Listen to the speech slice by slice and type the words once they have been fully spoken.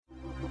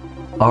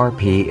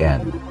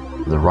RPN,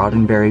 the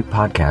Roddenberry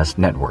Podcast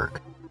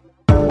Network.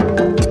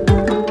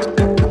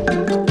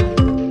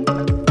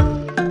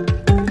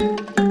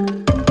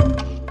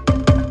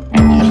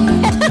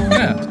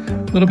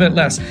 A little bit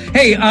less.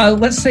 Hey,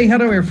 let's say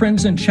hello to our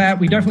friends in chat.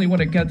 We definitely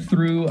want to get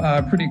through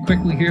pretty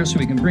quickly here so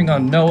we can bring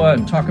on Noah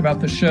and talk about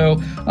the show.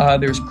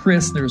 There's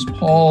Chris, there's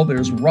Paul,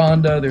 there's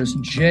Rhonda, there's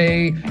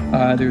Jay,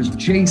 there's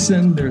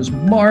Jason, there's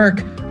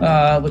Mark.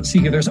 Let's see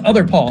here. There's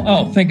other Paul.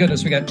 Oh, thank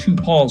goodness we got two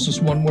Pauls.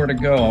 Just one more to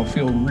go. I'll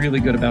feel really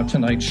good about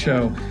tonight's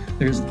show.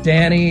 There's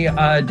Danny.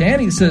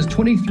 Danny says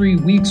 23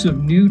 weeks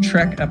of new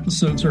Trek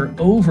episodes are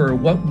over.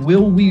 What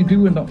will we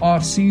do in the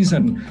off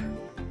season?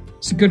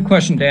 It's a good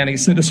question, Danny.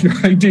 Send us your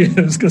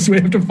ideas because we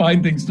have to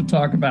find things to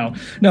talk about.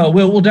 No,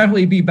 we'll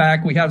definitely be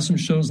back. We have some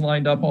shows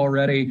lined up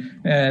already,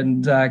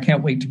 and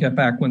can't wait to get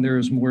back when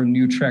there's more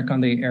new Trek on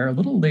the air a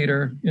little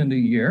later in the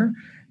year.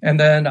 And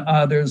then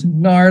there's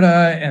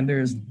Narda, and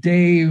there's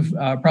Dave,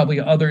 probably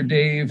other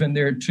Dave in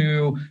there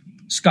too.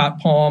 Scott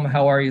Palm,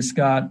 how are you,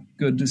 Scott?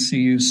 Good to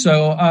see you.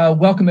 So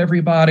welcome,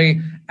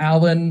 everybody.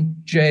 Alan,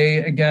 Jay,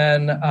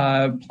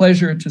 again,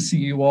 pleasure to see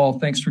you all.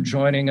 Thanks for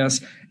joining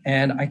us.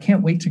 And I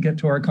can't wait to get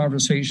to our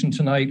conversation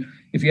tonight.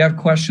 If you have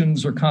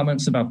questions or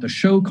comments about the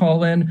show,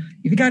 call in.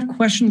 If you got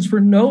questions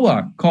for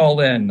Noah, call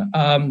in.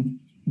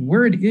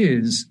 Word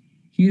is,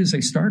 he is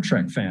a Star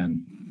Trek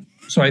fan.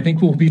 So I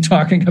think we'll be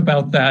talking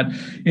about that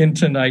in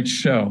tonight's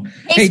show.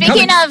 Hey,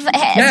 speaking of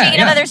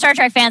other Star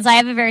Trek fans, I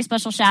have a very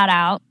special shout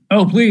out.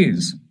 Oh,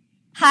 please.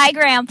 Hi,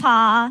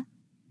 Grandpa.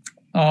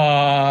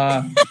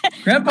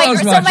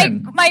 Grandpa's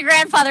watching. My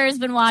grandfather has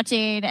been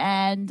watching,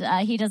 and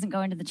he doesn't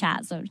go into the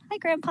chat. So, hi,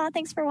 Grandpa.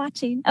 Thanks for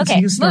watching. Okay, is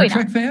he a Star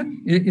Trek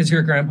fan? Is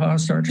your grandpa a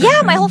Star Trek fan?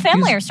 Yeah, my whole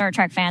family are Star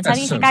Trek fans. How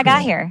do you think I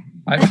got here?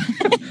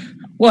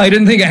 Well, I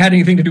didn't think it had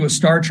anything to do with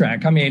Star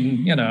Trek. I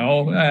mean,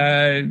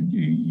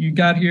 you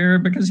got here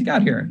because you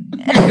got here.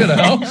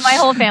 My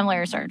whole family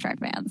are Star Trek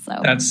fans. So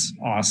that's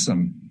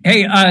awesome.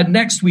 Hey,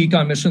 next week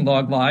on Mission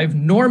Log Live,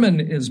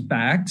 Norman is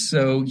back.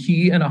 So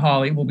he and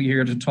Holly will be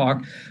here to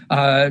talk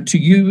to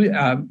you,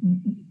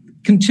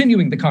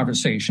 continuing the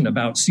conversation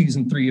about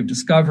season 3 of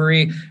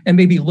Discovery and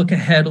maybe look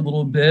ahead a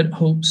little bit,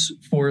 hopes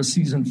for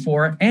season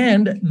 4.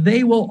 And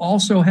they will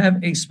also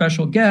have a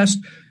special guest,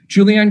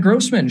 Julianne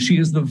Grossman. She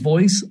is the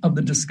voice of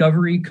the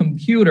Discovery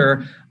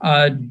computer.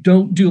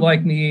 Don't do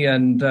like me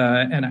and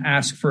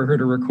ask for her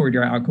to record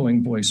your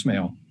outgoing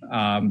voicemail.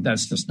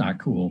 That's just not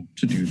cool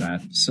to do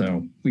that.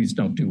 So please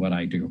don't do what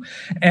I do.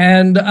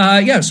 And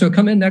so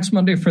come in next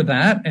Monday for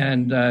that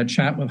and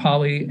chat with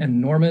Holly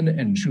and Norman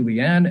and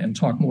Julianne and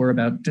talk more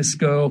about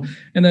Disco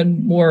and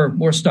then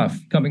more stuff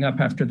coming up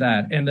after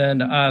that. And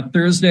then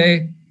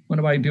Thursday, what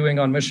am I doing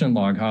on Mission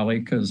Log, Holly?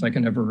 Because I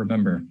can never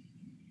remember.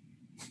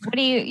 What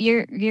are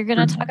you're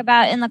going to talk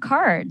about in the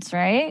cards,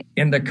 right?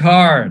 In the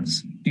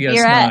cards,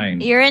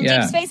 DS9. You're in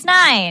Deep Space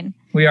Nine.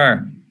 We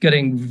are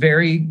getting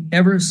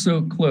ever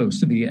so close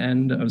to the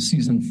end of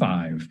season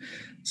 5.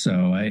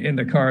 So in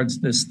the cards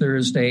this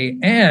Thursday.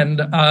 And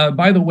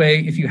by the way,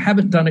 if you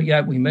haven't done it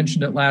yet, we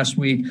mentioned it last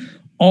week,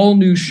 all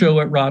new show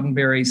at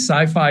Roddenberry,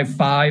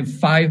 Sci-Fi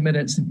 5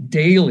 minutes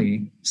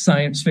daily,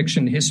 science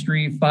fiction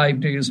history, 5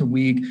 days a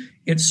week.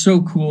 It's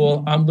so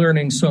cool. I'm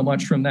learning so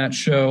much from that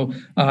show,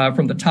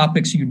 from the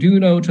topics you do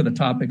know to the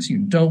topics you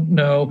don't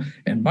know.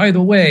 And by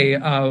the way,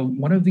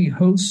 one of the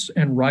hosts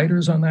and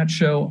writers on that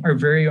show, our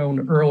very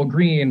own Earl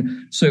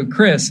Green. So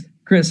Chris,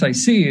 I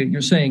see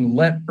you're saying,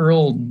 let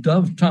Earl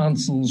Dove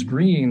Tonsils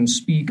Green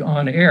speak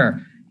on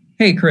air.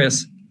 Hey,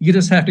 Chris, you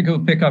just have to go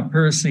pick up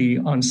Percy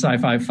on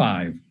Sci-Fi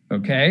 5.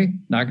 Okay,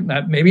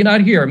 not maybe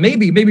not here,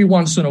 maybe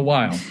once in a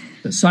while.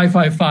 The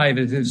Sci-Fi 5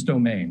 is his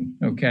domain.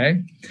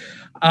 Okay,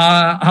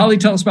 Holly,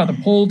 tell us about the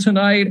poll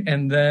tonight,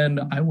 and then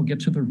I will get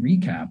to the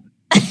recap.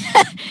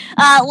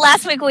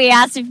 Last week we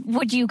asked,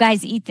 would you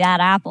guys eat that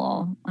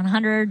apple?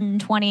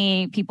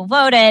 120 people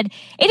voted.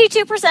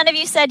 82% of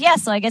you said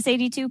yes, so I guess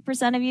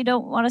 82% of you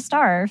don't want to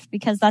starve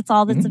because that's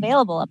all that's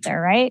available up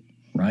there, right?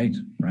 Right.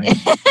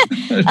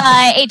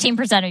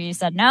 18% of you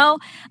said no.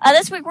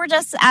 This week, we're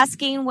just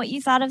asking what you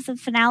thought of the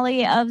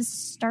finale of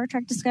Star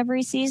Trek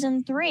Discovery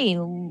Season 3.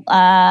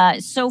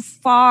 So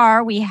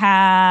far, we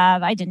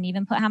have, I didn't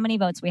even put how many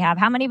votes we have.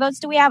 How many votes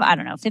do we have? I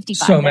don't know,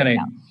 55. So many.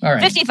 All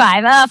right.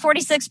 55.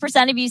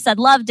 46% of you said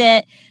loved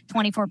it.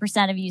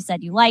 24% of you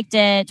said you liked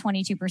it.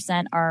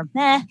 22% are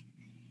meh.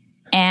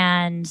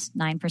 And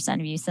 9%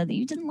 of you said that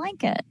you didn't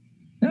like it.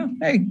 Yeah,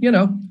 hey,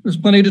 there's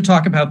plenty to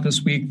talk about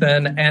this week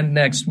then and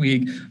next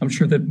week. I'm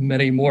sure that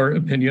many more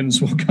opinions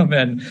will come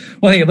in.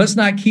 Well, hey, let's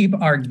not keep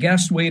our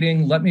guests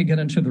waiting. Let me get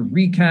into the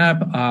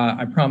recap.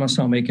 I promise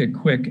I'll make it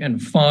quick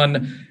and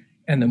fun,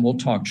 and then we'll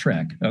talk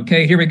Trek.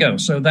 Okay, here we go.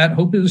 So that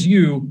Hope Is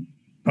You,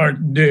 part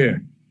 2.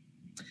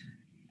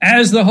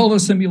 As the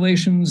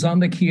holosimulations on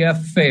the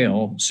Kiev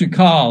fail,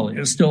 Su'Kal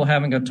is still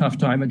having a tough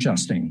time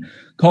adjusting.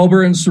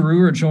 Culber and Saru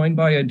are joined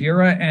by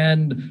Adira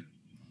and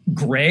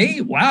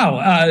Gray? Wow,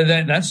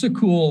 that's a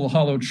cool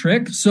hollow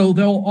trick. So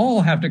they'll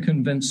all have to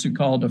convince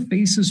Su'Kal to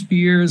face his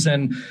fears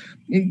and,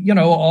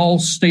 all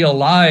stay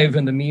alive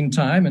in the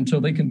meantime until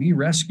they can be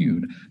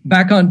rescued.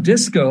 Back on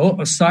Disco,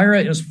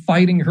 Osyraa is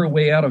fighting her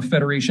way out of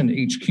Federation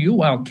HQ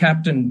while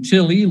Captain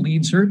Tilly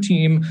leads her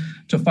team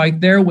to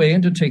fight their way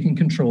into taking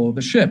control of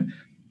the ship.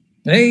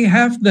 They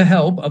have the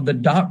help of the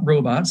Dot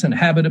robots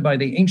inhabited by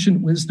the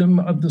ancient wisdom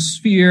of the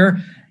sphere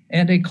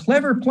and a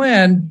clever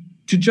plan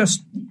to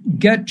just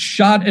get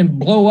shot and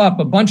blow up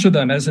a bunch of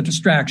them as a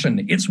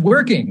distraction. It's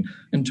working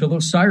until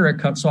Osyraa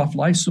cuts off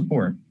life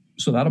support.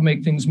 So that'll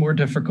make things more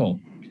difficult.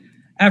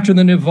 After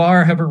the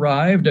Ni'Var have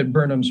arrived at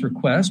Burnham's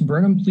request,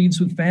 Burnham pleads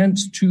with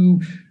Vance to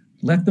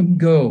let them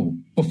go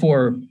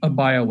before a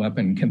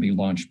bioweapon can be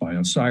launched by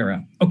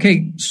Osyraa.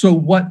 Okay, so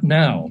what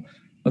now?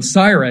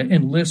 Osyraa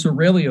enlists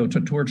Aurelio to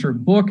torture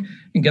Book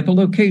and get the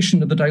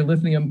location of the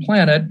dilithium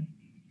planet.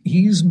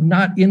 He's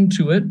not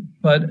into it,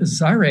 but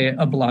Zareh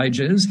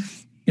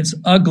obliges. It's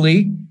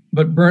ugly,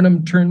 but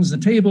Burnham turns the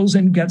tables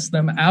and gets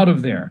them out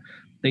of there.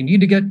 They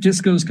need to get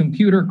Disco's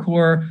computer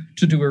core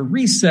to do a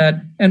reset,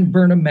 and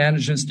Burnham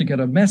manages to get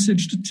a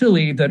message to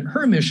Tilly that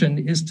her mission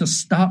is to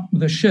stop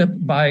the ship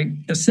by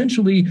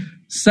essentially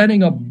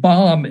setting a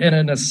bomb in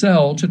a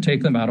nacelle to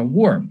take them out of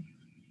warp.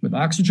 With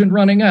oxygen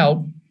running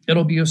out,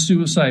 it'll be a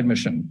suicide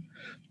mission.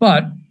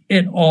 But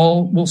it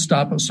all will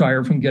stop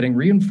Osyraa from getting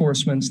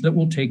reinforcements that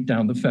will take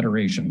down the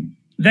Federation.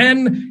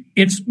 Then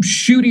it's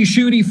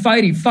shooty,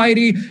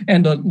 fighty,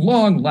 and at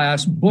long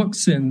last, Book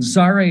sends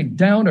Zareh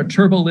down a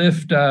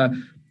turbolift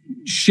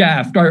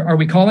shaft. Are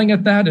we calling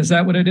it that? Is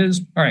that what it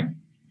is? All right.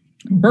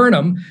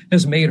 Burnham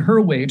has made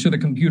her way to the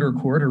computer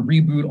core to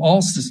reboot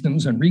all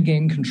systems and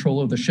regain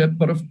control of the ship,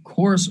 but of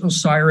course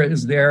Osyraa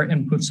is there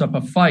and puts up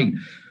a fight.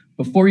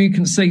 Before you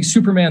can say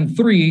Superman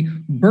 3,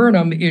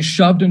 Burnham is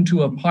shoved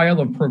into a pile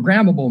of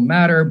programmable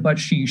matter, but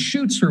she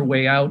shoots her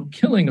way out,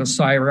 killing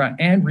Osyraa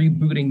and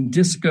rebooting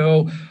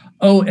Disco.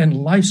 Oh,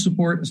 and life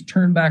support is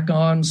turned back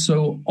on,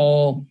 so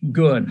all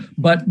good.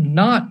 But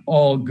not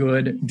all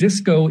good.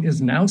 Disco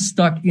is now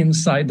stuck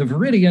inside the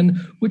Viridian,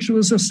 which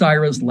was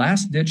Osyraa's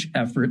last-ditch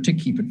effort to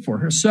keep it for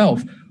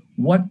herself.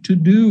 What to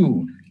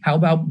do? How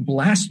about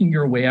blasting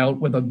your way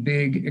out with a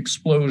big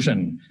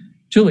explosion?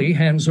 Tilly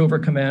hands over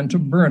command to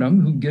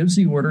Burnham, who gives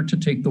the order to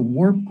take the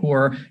warp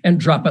core and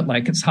drop it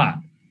like it's hot.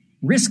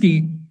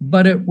 Risky,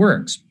 but it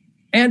works.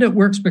 And it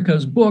works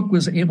because Book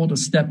was able to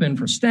step in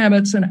for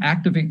Stamets and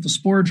activate the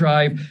spore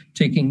drive,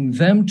 taking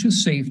them to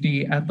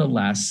safety at the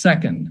last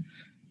second.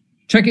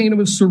 Checking in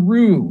with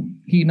Saru,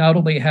 he not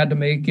only had to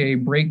make a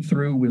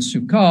breakthrough with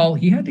Su'Kal,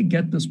 he had to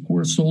get this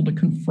poor soul to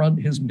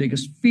confront his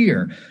biggest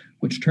fear,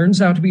 which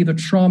turns out to be the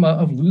trauma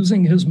of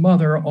losing his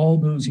mother all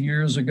those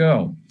years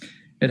ago.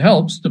 It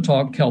helps to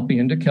talk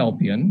Kelpian to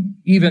Kelpian,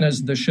 even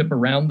as the ship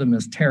around them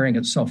is tearing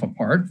itself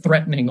apart,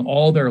 threatening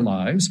all their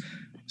lives.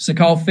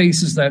 Su'Kal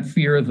faces that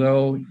fear,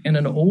 though, in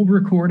an old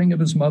recording of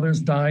his mother's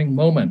dying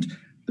moment,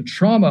 the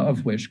trauma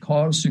of which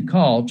caused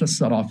Su'Kal to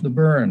set off the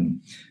burn.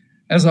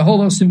 As the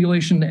holo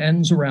simulation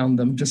ends around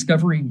them,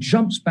 Discovery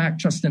jumps back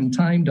just in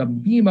time to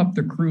beam up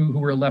the crew who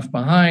were left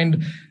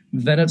behind.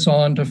 Then it's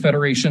on to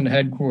Federation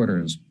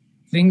headquarters.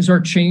 Things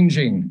are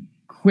changing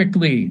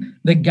quickly.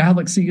 The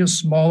galaxy is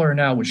smaller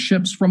now, with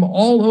ships from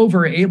all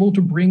over able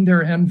to bring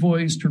their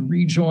envoys to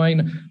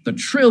rejoin. The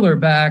Trill are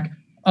back.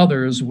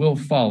 Others will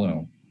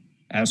follow.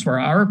 As for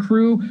our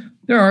crew,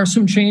 there are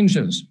some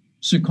changes.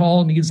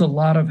 Su'Kal needs a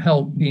lot of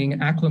help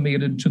being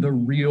acclimated to the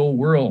real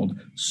world.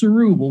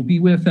 Saru will be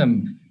with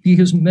him, be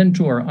his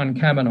mentor on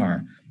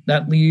Kaminar.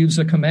 That leaves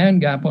a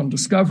command gap on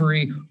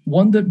Discovery,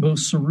 one that both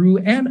Saru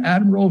and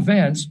Admiral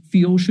Vance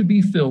feel should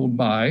be filled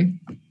by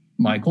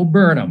Michael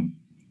Burnham.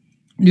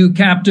 New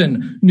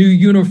captain, new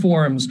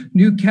uniforms,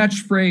 new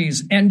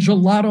catchphrase, and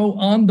gelato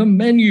on the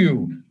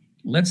menu.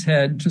 Let's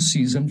head to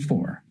season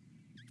 4.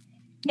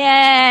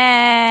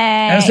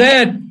 Yay!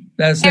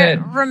 That's it.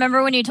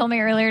 Remember when you told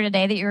me earlier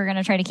today that you were going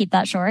to try to keep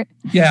that short?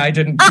 Yeah, I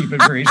didn't keep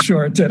it very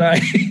short, did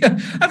I?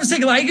 I was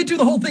thinking, I could do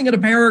the whole thing in a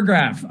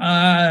paragraph.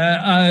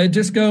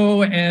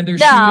 Disco and they're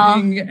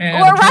shooting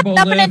and we're wrapping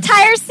up an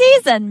entire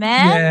season,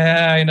 man.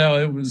 Yeah, I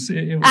know. It was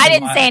I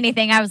didn't say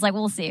anything. I was like,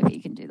 we'll see if you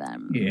can do that.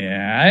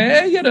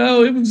 Yeah,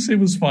 it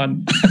was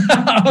fun.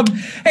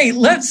 Hey,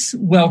 let's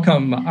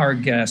welcome our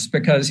guest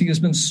because he has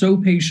been so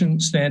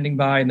patient standing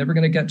by, and then we're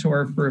going to get to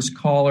our first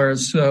caller.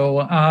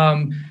 So,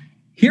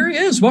 here he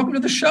is. Welcome to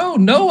the show,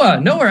 Noah,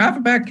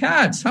 Alphabet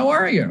Cats. How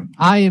are you?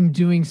 I am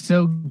doing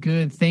so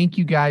good. Thank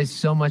you guys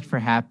so much for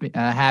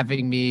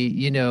having me.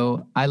 You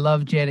know, I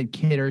love Janet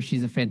Kidder.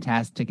 She's a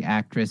fantastic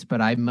actress,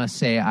 but I must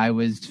say I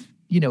was,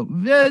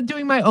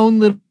 doing my own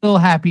little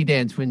happy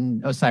dance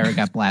when Osyraa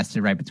got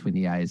blasted right between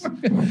the eyes.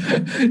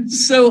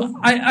 So,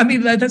 I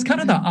mean, that's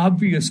kind of the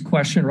obvious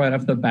question right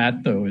off the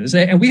bat, though,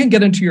 and we can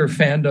get into your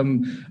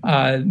fandom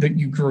that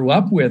you grew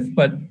up with,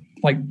 but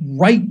like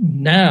right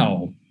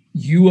now,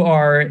 you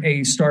are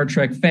a Star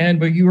Trek fan,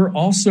 but you are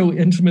also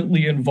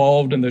intimately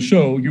involved in the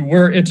show. You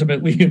were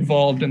intimately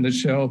involved in the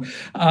show.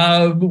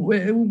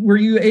 Were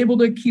you able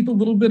to keep a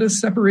little bit of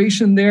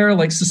separation there,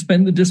 like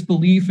suspend the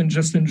disbelief and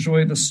just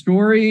enjoy the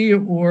story?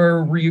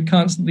 Or were you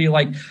constantly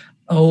like,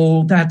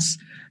 oh, that's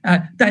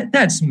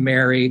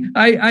Mary.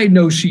 I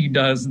know she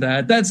does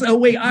that.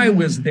 Wait, I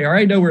was there.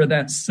 I know where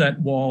that set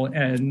wall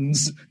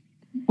ends.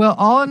 Well,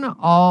 on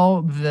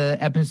all the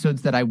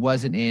episodes that I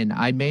wasn't in,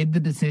 I made the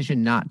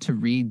decision not to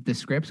read the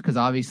scripts because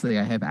obviously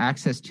I have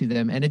access to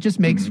them, and it just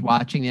makes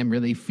watching them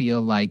really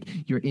feel like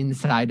you're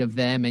inside of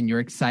them and you're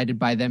excited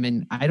by them.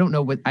 And I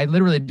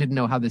literally didn't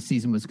know how the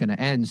season was going to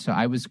end, so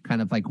I was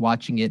kind of like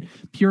watching it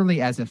purely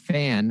as a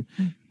fan.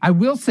 I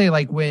will say,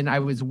 like, when I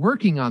was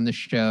working on the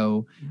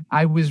show,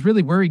 I was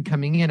really worried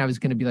coming in. I was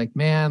going to be like,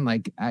 man,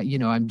 like,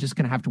 I'm just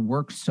going to have to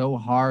work so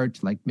hard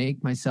to like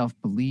make myself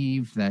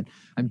believe that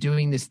I'm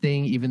doing this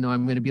thing, even though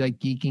I'm going to be like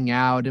geeking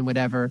out and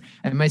whatever.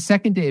 And my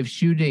second day of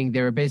shooting,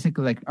 they were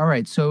basically like, all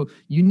right, so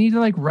you need to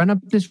like run up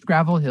this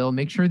gravel hill,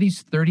 make sure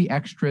these 30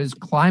 extras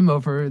climb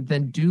over,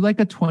 then do like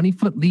a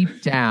 20-foot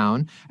leap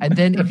down. And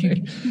then if you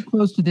get too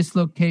close to this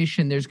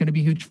location, there's going to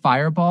be a huge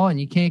fireball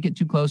and you can't get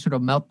too close or it'll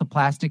melt the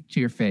plastic to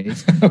your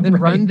face. Then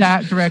run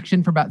that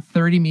direction for about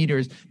 30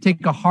 meters,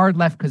 take a hard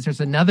left because there's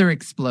another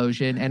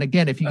explosion. And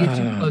again, if you get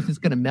too close, it's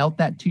going to melt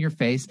that to your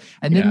face.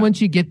 And then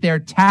once you get there,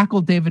 tackle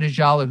David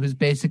Ajala, who's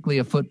basically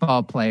a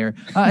football player.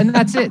 And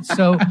that's it.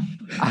 So,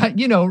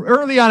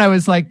 early on, I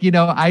was like,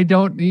 I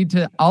don't need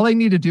to, all I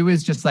need to do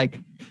is just like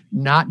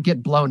not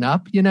get blown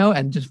up,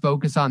 and just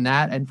focus on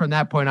that. And from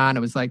that point on, it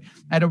was like,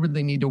 I don't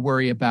really need to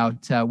worry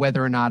about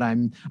whether or not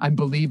I'm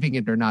believing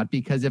it or not,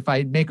 because if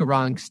I make a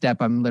wrong step,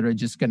 I'm literally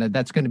just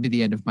that's going to be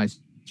the end of my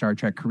Star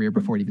Trek career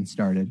before it even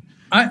started.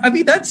 I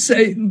mean, that's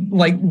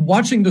like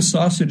watching the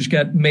sausage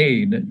get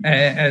made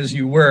as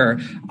you were.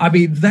 I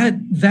mean,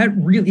 that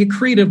really, it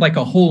created like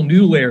a whole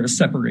new layer of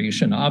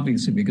separation,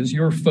 obviously, because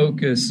your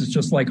focus is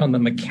just like on the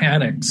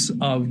mechanics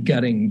of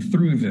getting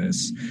through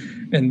this.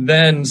 And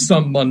then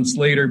some months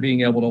later,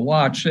 being able to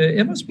watch,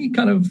 it must be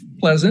kind of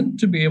pleasant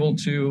to be able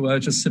to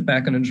just sit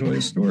back and enjoy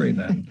a story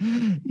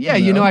then. Yeah,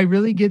 I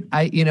really get,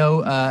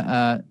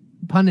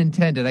 pun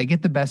intended, I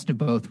get the best of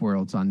both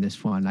worlds on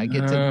this one. I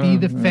get to be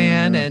the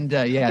fan and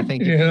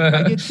thank you. Yeah.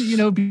 I get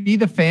to, be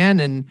the fan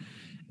and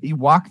you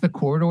walk the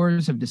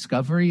corridors of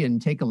Discovery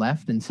and take a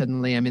left and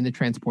suddenly I'm in the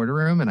transporter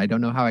room and I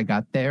don't know how I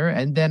got there.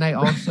 And then I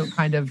also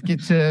kind of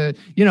get to,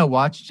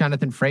 watch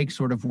Jonathan Frakes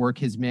sort of work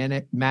his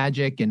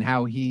magic and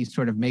how he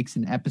sort of makes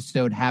an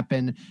episode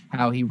happen,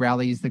 how he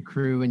rallies the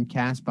crew and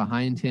cast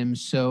behind him.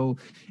 So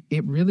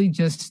it really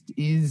just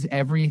is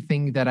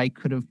everything that I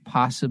could have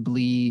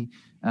possibly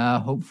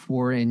hope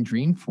for and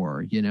dream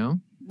for, A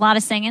lot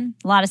of singing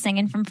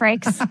from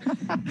Frakes.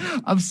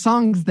 Of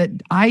songs that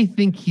I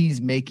think he's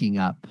making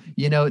up.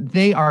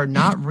 They are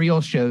not real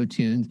show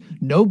tunes.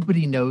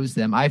 Nobody knows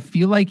them. I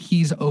feel like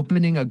he's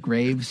opening a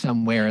grave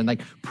somewhere and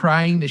like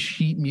prying the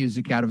sheet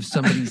music out of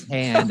somebody's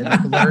hand and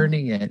like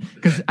learning it.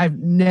 Because I've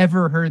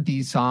never heard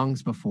these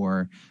songs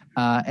before.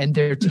 And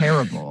they're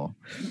terrible.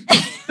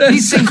 He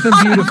sings them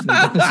beautifully,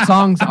 but the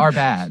songs are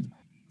bad.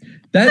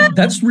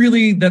 That's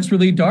really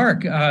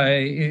dark.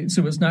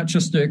 So it's not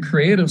just a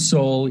creative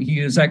soul. He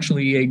is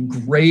actually a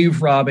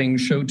grave robbing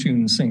show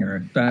tune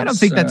singer. I don't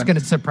think that's going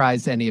to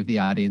surprise any of the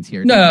audience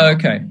here. No.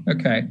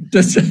 Okay.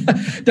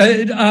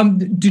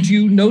 Did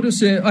you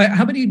notice it?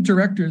 How many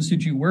directors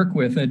did you work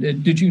with?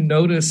 Did you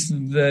notice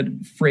that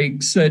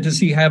Frakes, does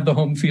he have the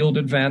home field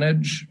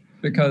advantage?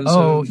 Because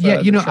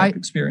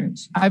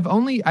experience. I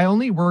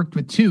only worked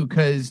with two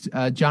because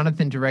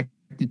Jonathan directed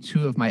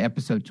two of my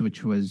episodes,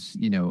 which was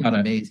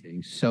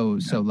amazing. So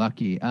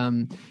lucky.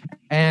 But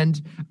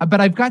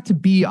I've got to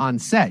be on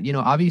set.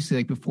 Obviously,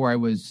 like before I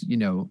was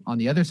on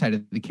the other side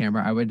of the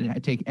camera, I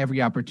would take every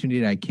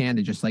opportunity that I can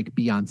to just like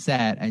be on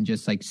set and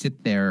just like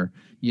sit there,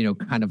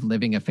 kind of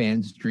living a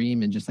fan's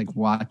dream and just like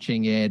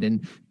watching it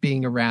and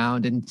being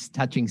around and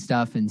touching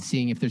stuff and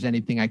seeing if there's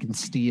anything I can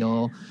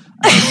steal.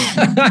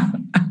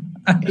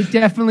 It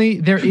definitely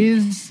there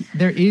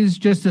is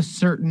just a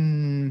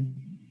certain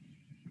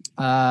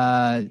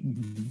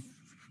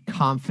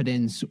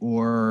confidence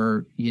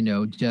or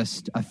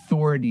just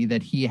authority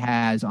that he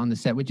has on the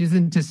set, which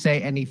isn't to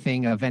say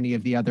anything of any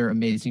of the other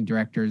amazing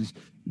directors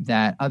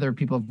that other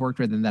people have worked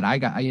with and that I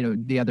got.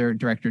 The other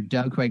director,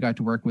 Doug, who I got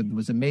to work with,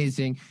 was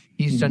amazing.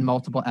 He's done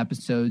multiple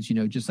episodes,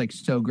 just like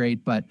so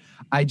great. But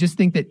I just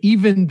think that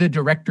even the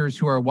directors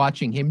who are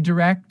watching him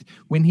direct,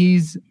 when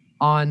he's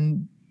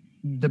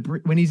in the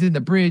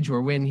bridge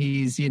or when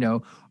he's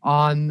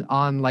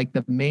on like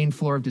the main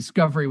floor of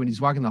Discovery, when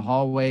he's walking the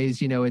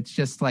hallways, it's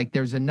just like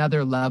there's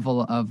another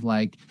level of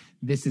like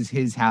this is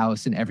his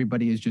house and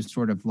everybody is just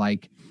sort of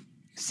like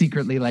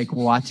secretly like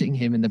watching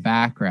him in the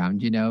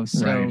background,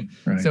 so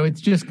right. So it's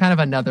just kind of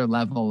another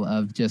level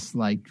of just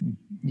like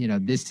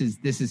this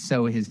is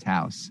so his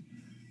house.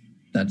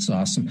 That's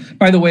awesome.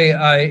 By the way,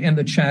 in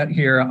the chat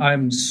here,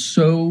 I'm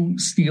so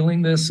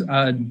stealing this.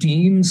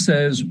 Dean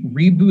says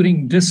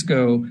rebooting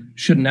disco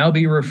should now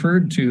be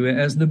referred to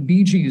as the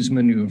Bee Gees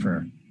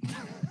maneuver.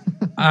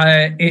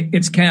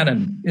 It's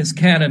canon. It's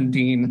canon,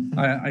 Dean.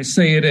 I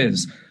say it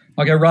is.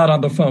 I'll get Rod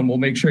on the phone. We'll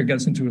make sure it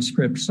gets into a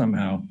script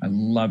somehow. I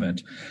love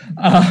it.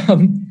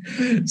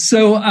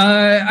 So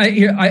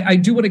I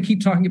do want to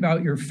keep talking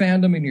about your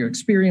fandom and your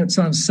experience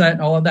on set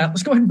and all of that.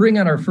 Let's go ahead and bring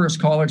on our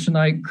first caller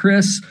tonight,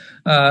 Chris,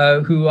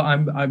 who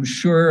I'm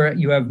sure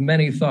you have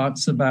many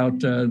thoughts about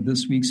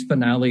this week's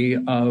finale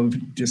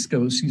of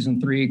Disco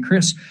Season 3.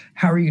 Chris,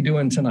 how are you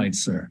doing tonight,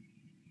 sir?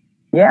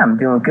 Yeah, I'm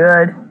doing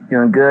good.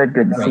 Doing good.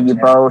 Good to see you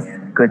both.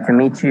 Good to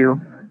meet you,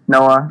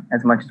 Noah,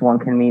 as much as one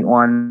can meet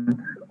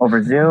one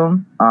over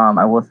Zoom.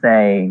 I will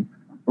say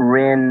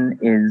Rin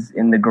is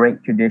in the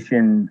great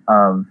tradition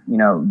of,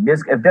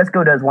 if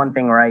Disco does one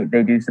thing right,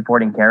 they do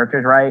supporting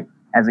characters right,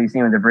 as we've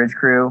seen with the Bridge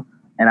Crew.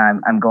 And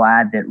I'm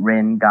glad that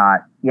Rin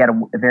he had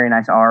a very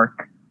nice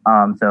arc.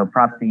 So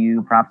props to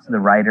you, props to the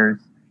writers.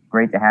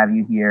 Great to have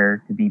you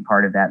here to be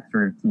part of that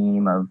sort of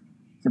team of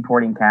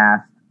supporting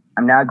cast.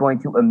 I'm now going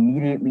to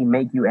immediately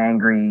make you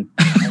angry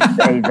and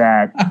say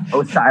that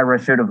Osira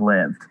should have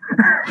lived.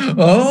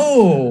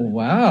 Oh,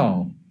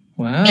 wow.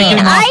 Wow. Get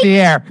him off the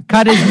air.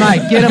 Cut his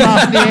mic. Get him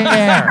off the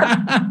air.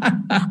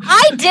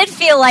 I did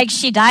feel like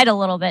she died a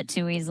little bit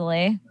too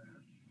easily.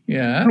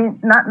 Yeah. I mean,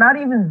 not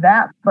even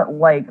that, but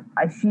like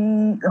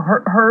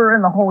her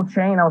and the whole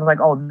chain, I was like,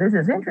 oh, this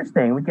is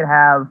interesting. We could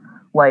have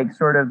like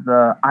sort of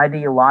the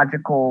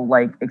ideological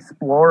like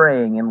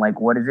exploring and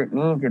like what does it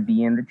mean to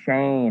be in the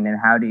chain and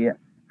how do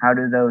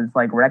those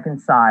like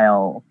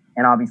reconcile?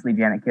 And obviously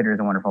Janet Kidder is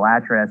a wonderful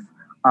actress.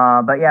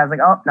 But yeah, I was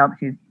like, oh nope,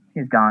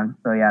 she's gone.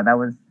 So yeah, I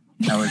was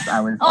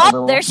oh,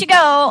 little, there she go.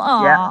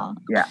 Aww.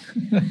 Yeah.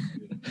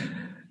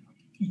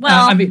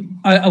 Well, I mean,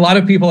 a lot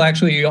of people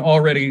actually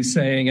already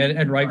saying,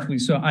 and rightfully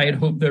so, I had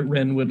hoped that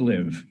Ren would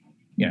live.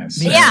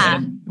 Yes.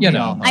 Yeah.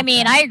 I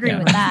mean, I agree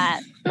with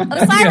that.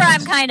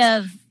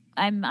 Osira,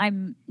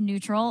 I'm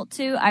neutral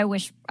too.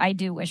 I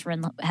do wish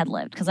Rin had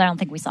lived because I don't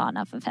think we saw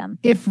enough of him.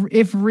 If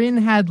Rin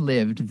had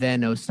lived,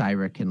 then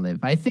Osira can live.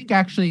 I think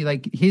actually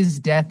like his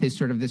death is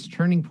sort of this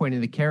turning point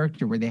in the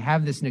character where they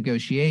have this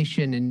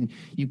negotiation and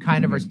you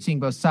kind of are seeing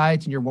both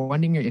sides and you're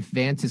wondering if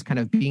Vance is kind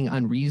of being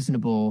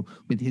unreasonable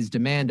with his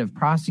demand of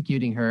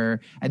prosecuting her.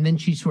 And then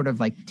she sort of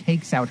like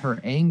takes out her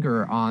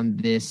anger on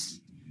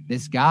this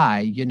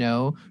guy,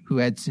 who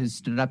has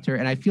stood up to her.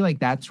 And I feel like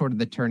that's sort of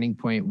the turning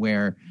point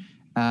where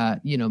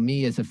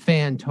me as a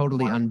fan,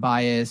 totally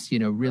unbiased,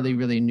 really,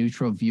 really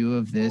neutral view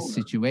of this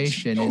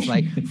situation is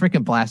like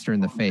freaking blast her in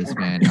the face,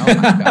 man. Oh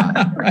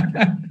my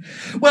God.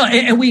 Well,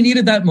 and we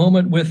needed that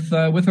moment with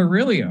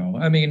Aurelio.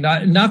 I mean,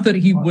 not that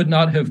he would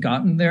not have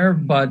gotten there,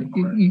 but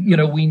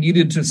we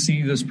needed to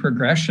see this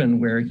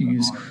progression where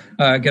he's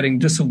getting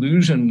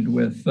disillusioned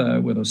with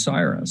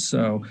Osira.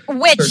 So,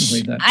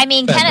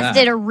 Kenneth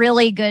did a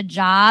really good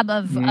job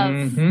of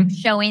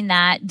showing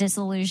that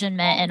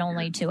disillusionment in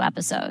only 2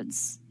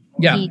 episodes.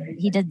 Yeah,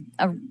 he did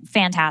a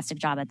fantastic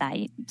job at that.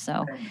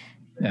 So,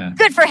 yeah,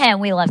 good for him.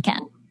 We love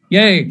Ken.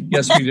 Yay!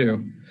 Yes, we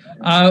do.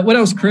 What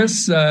else,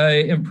 Chris?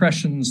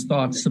 Impressions,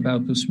 thoughts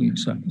about this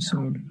week's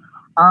episode?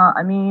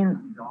 I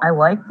mean, I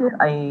liked it.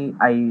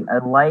 I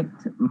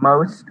liked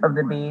most of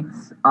the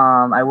beats.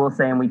 I will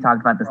say, and we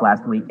talked about this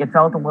last week, it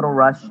felt a little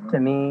rushed to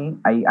me.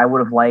 I would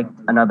have liked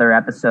another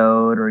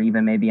episode or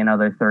even maybe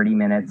another 30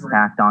 minutes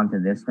tacked onto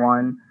this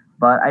one.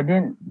 But I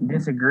didn't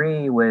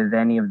disagree with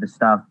any of the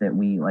stuff that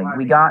we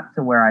got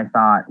to where I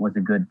thought was a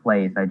good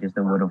place. I just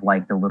would have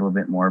liked a little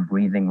bit more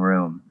breathing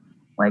room.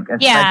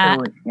 Yeah.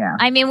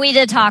 I mean, we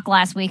did talk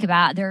last week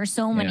about there are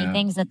so many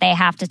things that they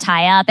have to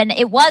tie up, and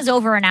it was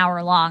over an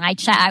hour long. I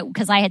checked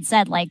because I had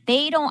said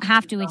they don't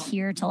have to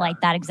adhere to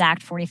that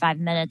exact 45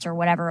 minutes or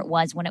whatever it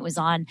was when it was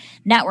on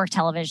network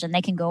television.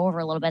 They can go over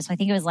a little bit. So I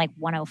think it was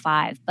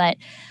 105. But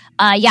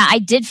I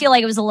did feel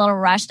like it was a little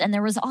rushed, and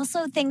there was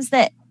also things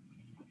that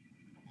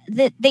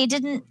they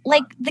didn't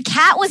the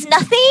cat was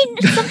nothing.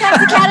 Sometimes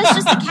the cat is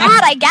just a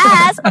cat, I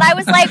guess. But I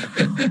was like,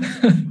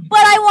 but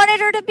I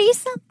wanted her to be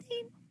something.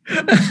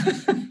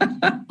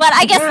 But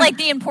I guess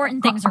the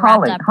important things are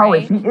wrapped up,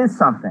 right? She is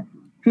something.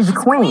 She's a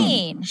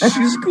queen.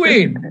 She's a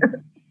queen.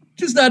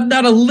 Just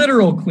not a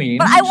literal queen.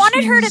 But I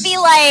wanted her to be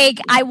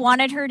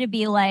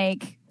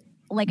like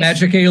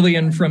magic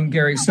alien from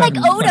Gary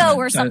Sutton's Odo planet.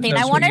 or something.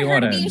 I wanted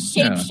her to be a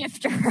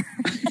shapeshifter.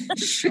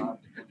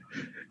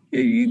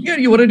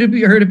 You wanted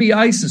her to be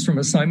Isis from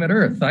Assignment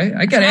Earth.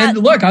 I get it. And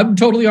look, I'm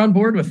totally on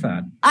board with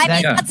that. I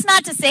mean, that's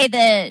not to say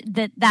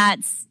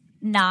that's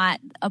not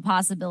a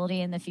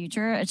possibility in the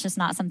future. It's just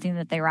not something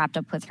that they wrapped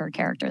up with her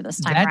character this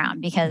time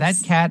around. Because that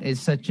cat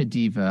is such a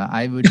diva.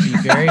 I would be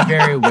very,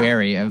 very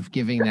wary of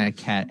giving that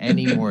cat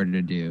any more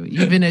to do.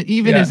 Even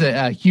as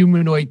a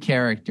humanoid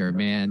character,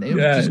 man, it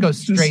would just go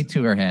straight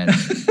to her head.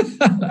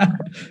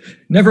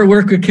 Never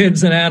work with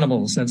kids and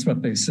animals. That's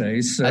what they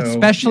say. So,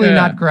 especially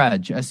not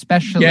Grudge.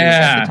 Especially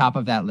at the top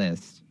of that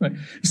list. Right.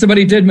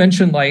 Somebody did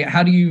mention, like,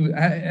 how do you,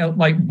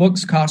 like,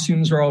 Book's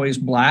costumes are always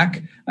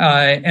black,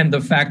 and the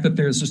fact that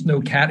there's just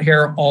no cat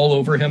hair all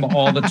over him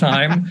all the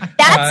time.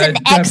 That's an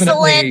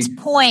excellent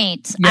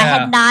point. Yeah. I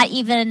had not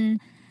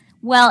even,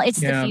 well, it's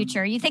the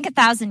future. You think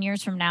 1,000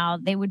 years from now,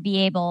 they would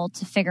be able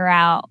to figure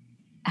out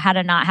how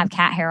to not have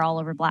cat hair all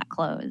over black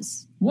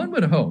clothes. One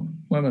would hope.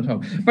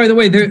 By the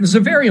way, there's a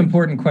very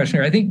important question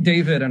here. I think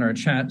David in our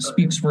chat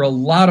speaks for a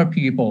lot of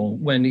people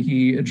when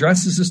he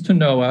addresses this to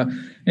Noah,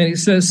 and he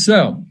says,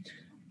 so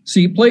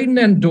you played an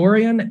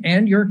Andorian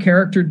and your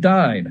character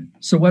died.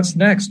 So what's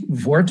next,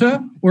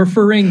 Vorta or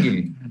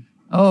Ferengi?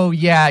 Oh,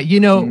 yeah.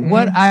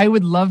 What? I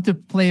would love to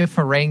play a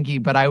Ferengi,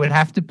 but I would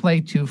have to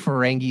play 2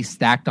 Ferengi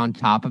stacked on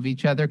top of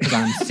each other because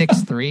I'm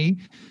 6'3".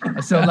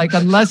 So, like,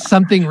 unless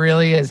something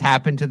really has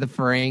happened to the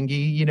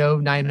Ferengi,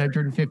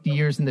 950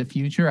 years in the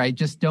future, I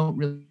just don't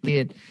really see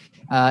it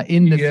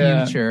in the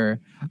future.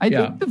 I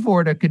think the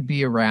Vorta could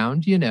be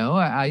around,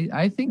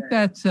 I think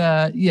that,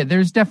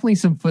 there's definitely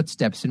some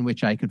footsteps in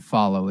which I could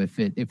follow if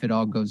it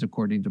all goes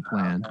according to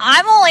plan.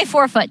 I'm only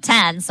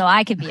 4'10", so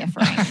I could be a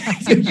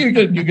Ferengi. you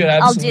could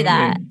absolutely. I'll do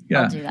that.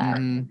 Yeah. I'll do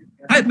that.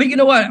 But you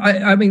know what?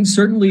 I mean,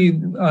 certainly,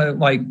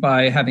 like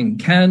by having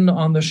Ken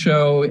on the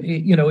show,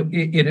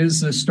 it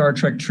is the Star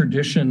Trek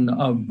tradition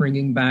of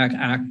bringing back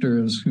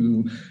actors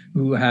who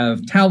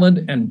have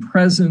talent and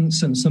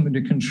presence and something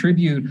to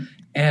contribute.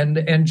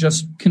 And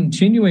just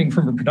continuing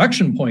from a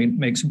production point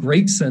makes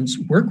great sense.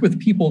 Work with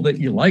people that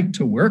you like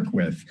to work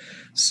with.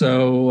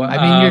 So I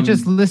mean, you're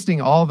just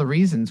listing all the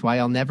reasons why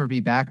I'll never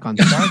be back on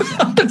Star Trek.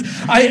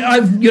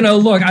 I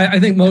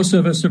think most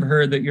of us have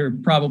heard that you're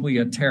probably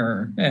a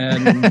terror,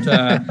 and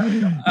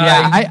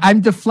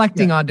I'm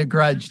deflecting onto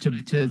Grudge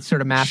to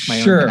sort of mask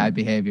my own bad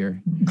behavior.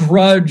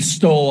 Grudge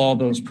stole all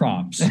those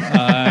props.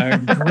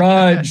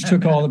 Grudge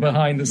took all the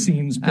behind the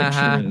scenes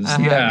pictures.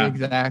 Yeah,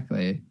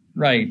 exactly.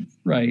 Right.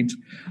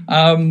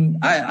 I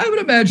would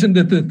imagine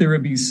that there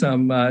would be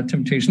some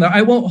temptation. Now,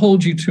 I won't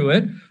hold you to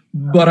it,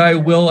 but I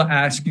will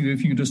ask you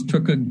if you just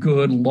took a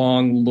good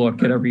long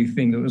look at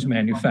everything that was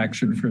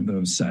manufactured for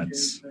those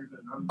sets.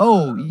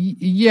 Oh,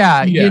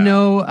 yeah.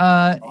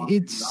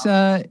 It's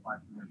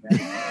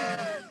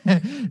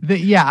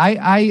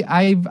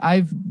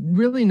I've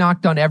really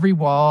knocked on every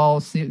wall,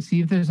 see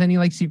if there's any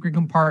like secret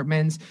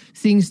compartments,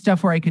 seeing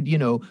stuff where I could,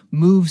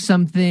 move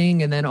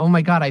something and then, oh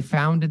my God, I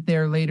found it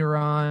there later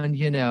on.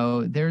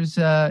 There's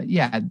the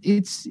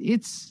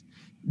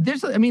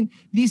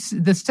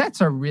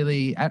sets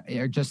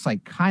are just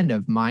like kind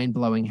of mind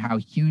blowing how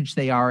huge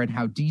they are and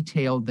how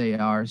detailed they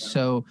are.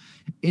 So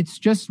it's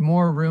just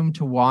more room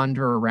to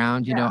wander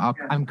around.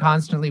 I'm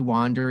constantly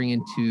wandering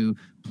into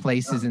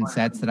places and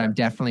sets that I'm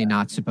definitely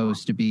not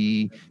supposed to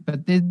be,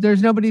 but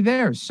there's nobody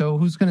there. So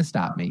who's going to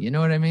stop me? You know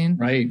what I mean?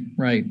 Right.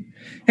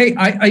 Hey,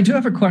 I do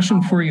have a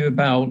question for you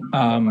about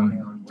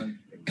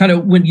kind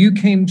of when you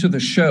came to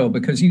the show,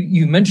 because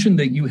you mentioned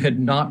that you had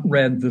not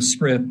read the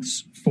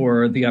scripts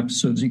for the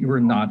episodes that you were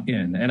not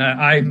in. And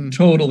I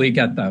totally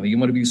get that. You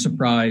want to be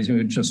surprised. You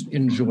would just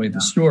enjoy the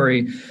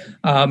story.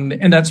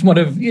 And that's one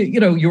of,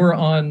 you were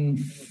on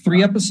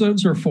 3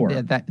 episodes or 4?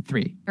 Yeah,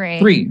 three.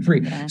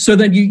 Yeah. So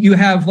then you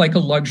have like a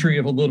luxury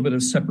of a little bit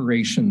of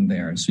separation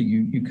there. So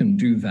you can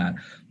do that.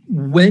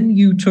 When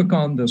you took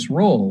on this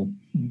role,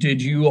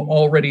 did you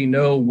already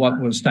know what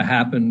was to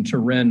happen to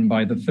Ren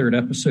by the 3rd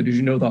episode? Did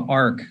you know the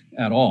arc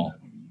at all?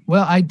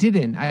 Well, I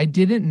didn't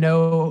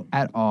know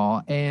at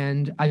all.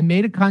 And I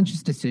made a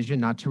conscious decision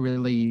not to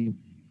really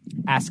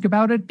ask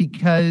about it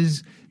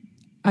because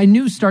I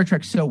knew Star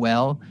Trek so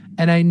well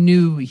and I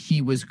knew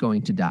he was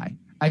going to die.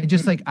 I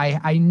just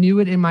I knew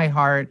it in my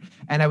heart,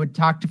 and I would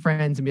talk to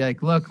friends and be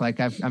like, look,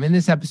 like I'm in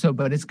this episode,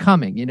 but it's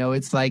coming,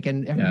 it's like,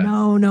 and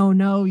no,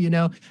 and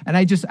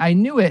I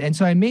knew it. And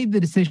so I made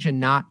the decision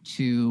not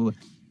to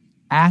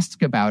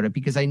ask about it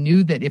because I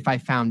knew that if I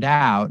found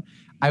out,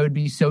 I would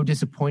be so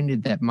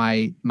disappointed that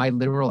my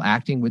literal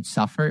acting would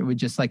suffer. It would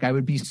just I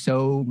would be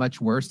so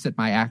much worse at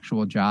my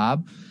actual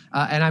job.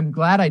 And I'm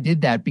glad I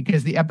did that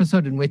because the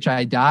episode in which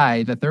I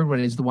die, the 3rd one,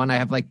 is the one I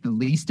have the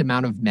least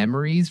amount of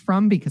memories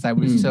from because I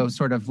was so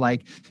sort of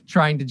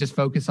trying to just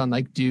focus on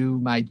do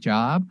my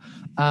job.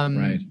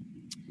 Right.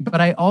 But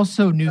I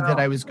also knew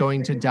that I was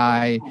going to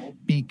die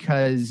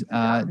because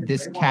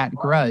this cat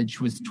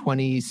Grudge was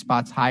 20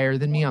 spots higher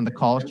than me on the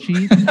call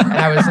sheet. And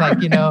I was like,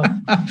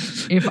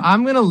 if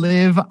I'm going to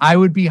live, I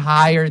would be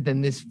higher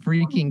than this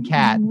freaking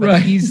cat. But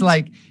right. he's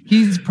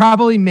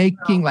probably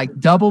making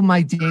double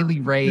my daily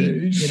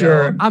rate.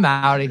 Sure. I'm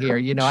out of here.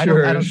 I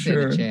don't stand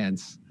a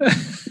chance.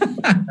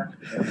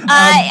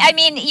 I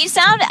mean, it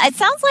sounds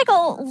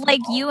like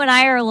you and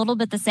I are a little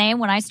bit the same.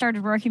 When I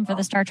started working for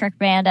the Star Trek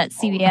band at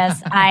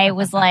CBS, I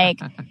was like,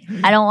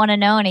 I don't want to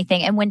know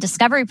anything. And when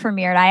Discovery premiered,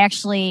 premiered,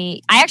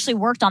 I actually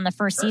worked on the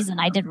first season.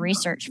 I did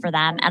research for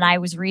them, and I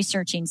was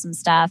researching some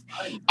stuff,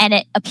 and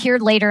it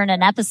appeared later in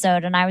an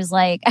episode. And I was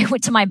like, I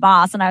went to my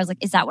boss, and I was like,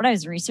 "Is that what I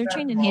was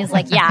researching?" And he was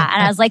like, "Yeah."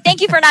 And I was like,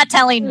 "Thank you for not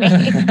telling me."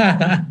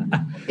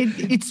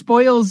 It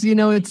spoils,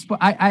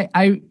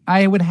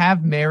 I would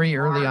have Mary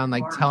early on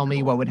like tell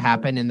me what would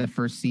happen in the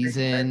first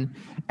season,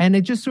 and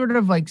it just sort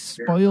of like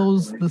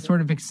spoils the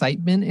sort of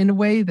excitement in a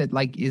way that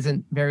like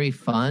isn't very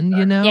fun,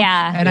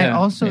 Yeah. And I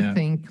also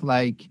think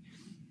like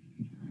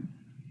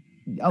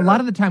a lot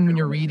of the time when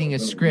you're reading a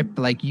script,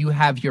 like you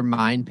have your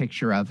mind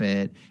picture of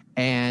it,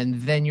 and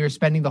then you're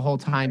spending the whole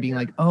time being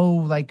like, oh,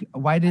 like,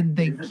 why didn't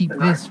they keep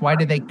this? Why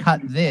did they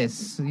cut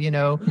this?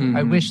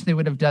 I wish they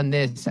would have done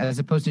this, as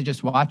opposed to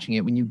just watching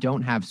it when you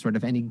don't have sort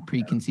of any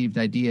preconceived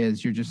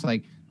ideas. You're just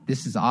like,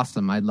 this is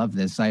awesome. I love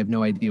this. I have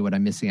no idea what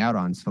I'm missing out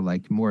on. So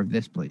like more of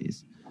this,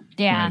 please.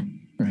 Yeah.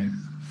 Right.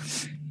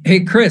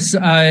 Hey, Chris,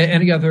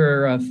 any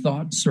other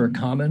thoughts or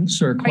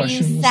comments or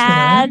questions?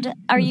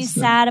 Are you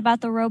sad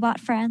about the robot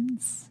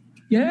friends?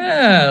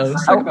 Yeah,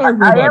 let's talk about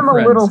robot I am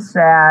friends. a little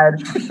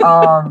sad.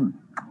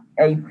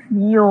 I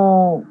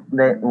feel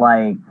that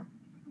like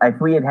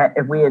if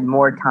we had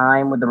more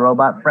time with the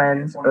robot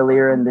friends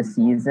earlier in the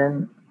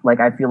season, like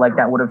I feel like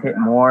that would have hit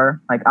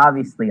more. Like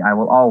obviously, I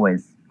will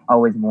always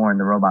mourn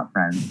the robot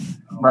friends,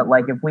 but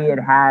like if we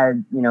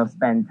had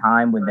spend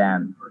time with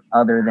them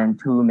other than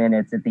 2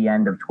 minutes at the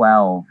end of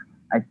 12,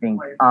 I think.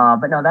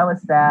 But no, that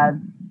was sad.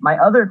 My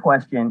other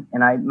question,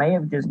 and I may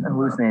have just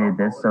hallucinated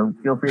this, so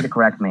feel free to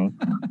correct me.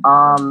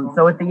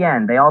 So at the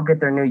end, they all get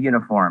their new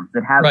uniforms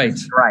that have a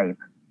stripe.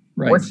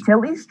 Right. Was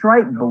Tilly's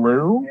stripe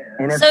blue?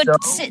 And if so,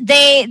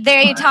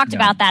 they talked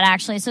about that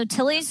actually. So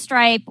Tilly's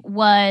stripe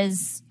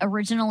was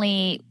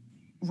originally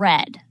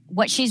red.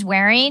 What she's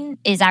wearing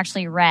is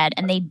actually red,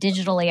 and they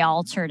digitally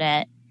altered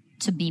it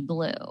to be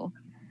blue.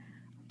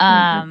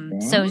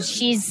 So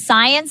she's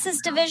sciences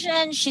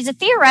division. She's a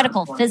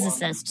theoretical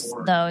physicist,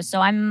 though.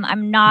 So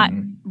I'm not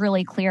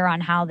really clear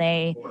on how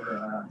they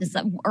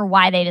or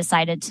why they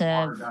decided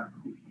to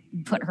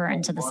put her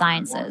into the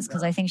sciences,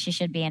 because I think she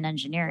should be in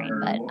engineering.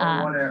 But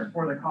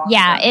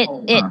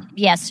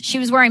yes, she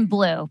was wearing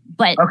blue,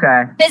 but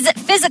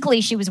physically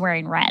she was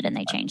wearing red, and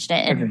they changed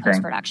it in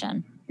post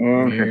production.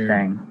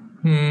 Interesting.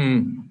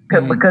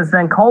 Because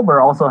then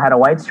Culber also had a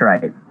white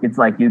stripe. It's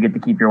like you get to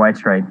keep your white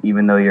stripe,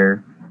 even though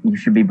you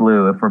should be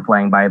blue if we're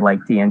playing by like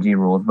TNG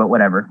rules, but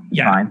whatever.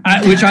 Yeah, fine.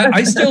 Which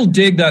I still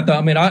dig that though.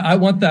 I mean, I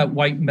want that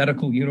white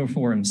medical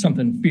uniform,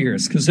 something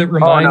fierce, because it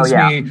reminds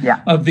me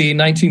of the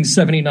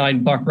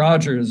 1979 Buck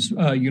Rogers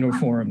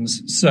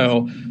uniforms.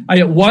 So I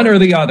get one or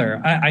the other.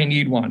 I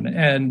need one.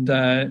 And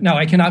now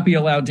I cannot be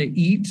allowed to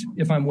eat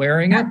if I'm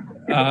wearing it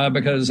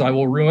because I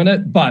will ruin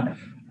it. But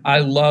I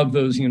love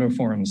those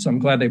uniforms. So I'm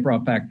glad they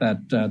brought back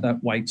that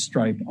white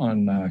stripe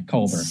on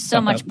Culber.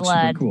 So much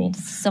blood. Cool.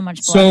 So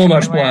much blood. So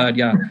much blood,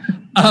 yeah.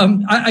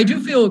 I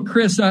do feel,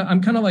 Chris, I'm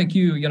kind of like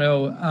you,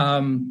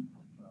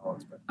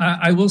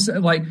 I will say,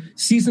 like,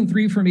 season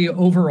 3 for me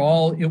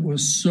overall, it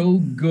was so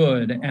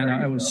good, and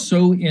I was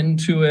so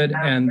into it,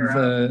 and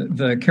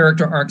the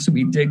character arcs that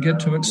we did get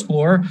to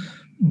explore.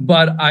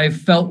 But I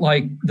felt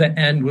like the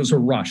end was a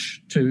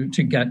rush to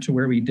get to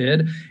where we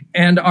did.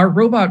 And our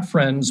robot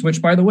friends,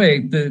 which, by the way,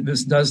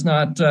 this does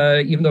not,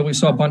 even though we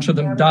saw a bunch of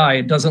them die,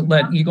 it doesn't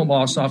let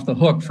Eaglemoss off the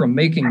hook from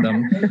making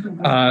them,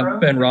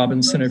 Ben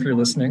Robinson, if you're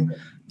listening.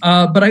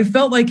 But I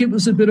felt like it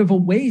was a bit of a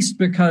waste,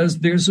 because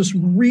there's this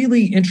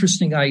really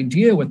interesting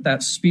idea with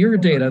that spear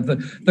data,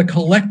 the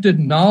collected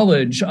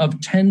knowledge of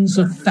tens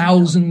of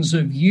thousands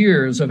of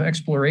years of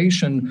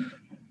exploration,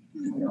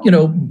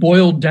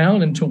 boiled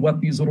down into what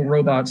these little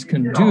robots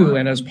can do.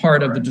 And as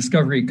part of the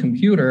Discovery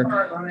computer,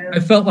 I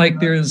felt like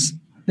there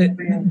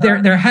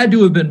had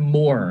to have been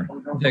more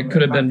that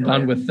could have been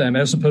done with them,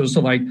 as opposed to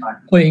like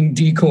playing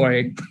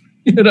decoy,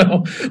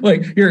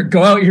 like, here,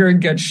 go out here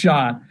and get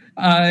shot.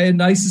 And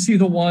nice to see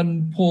the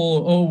one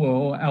pull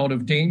Owo out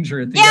of danger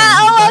at the end.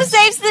 Yeah, Owo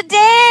saves the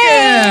day.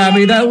 Yeah, I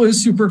mean, that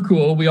was super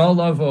cool. We all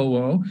love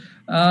Owo.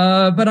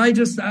 But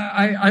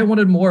I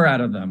wanted more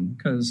out of them,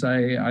 because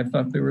I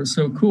thought they were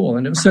so cool.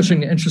 And it was such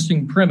an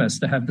interesting premise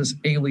to have this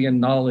alien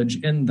knowledge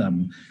in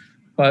them.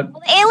 But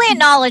alien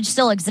knowledge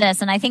still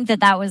exists, and I think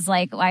that was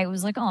like, I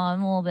was like, oh,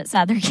 I'm a little bit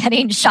sad they're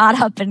getting shot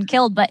up and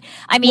killed. But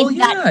I mean,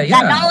 that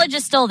knowledge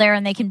is still there,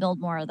 and they can build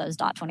more of those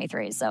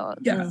 .23. So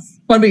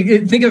but I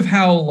mean, think of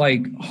how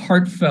like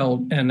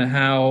heartfelt and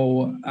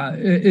how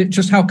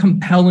just how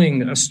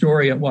compelling a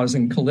story it was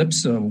in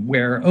Calypso,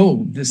 where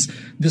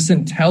this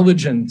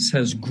intelligence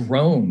has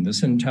grown.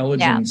 This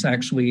intelligence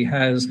actually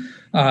has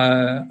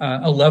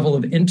a level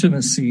of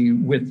intimacy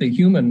with the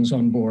humans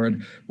on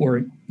board,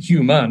 or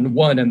human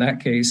one in that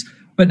case.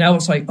 But now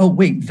it's like, oh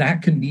wait,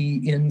 that can be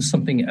in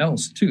something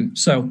else too.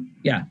 So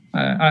yeah,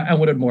 I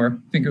wanted more.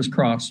 Fingers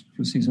crossed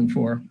for season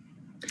 4.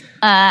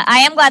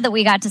 I am glad that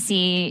we got to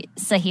see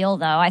Sahil,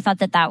 though. I thought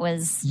that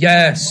was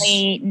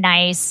really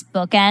nice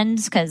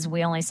bookend because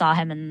we only saw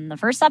him in the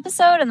first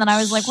episode, and then I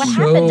was like, "What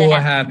happened to him?" So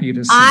happy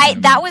to see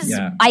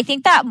him. I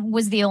think that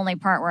was the only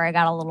part where I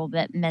got a little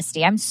bit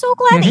misty. I'm so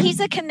glad that he's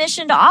a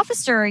commissioned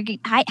officer.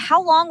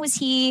 How long was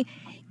he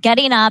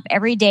getting up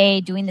every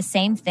day doing the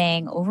same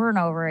thing over and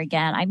over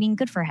again? I mean,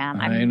 good for him.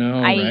 I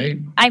know, right?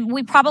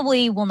 We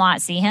probably will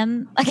not see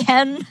him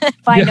again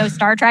if I know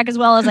Star Trek as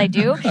well as I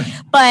do.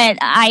 But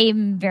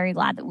I'm very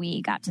glad that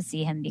we got to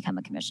see him become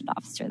a commissioned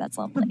officer. That's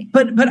lovely.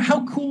 But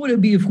how cool would it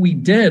be if we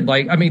did?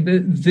 Like, I mean,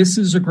 this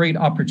is a great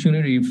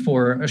opportunity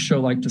for a show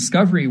like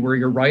Discovery where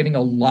you're writing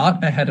a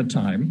lot ahead of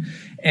time.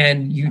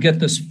 And you get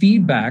this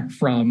feedback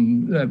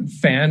from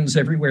fans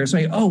everywhere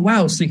saying, "Oh,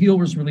 wow, Sahil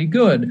was really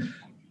good."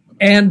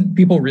 And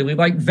people really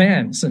like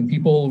Vance, and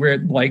people were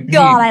like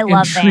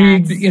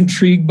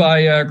intrigued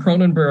by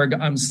Cronenberg.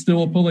 I'm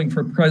still pulling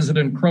for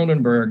President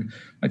Cronenberg.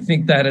 I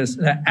think that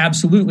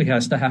absolutely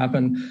has to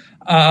happen.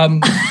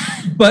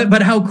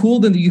 But how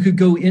cool then that you could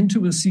go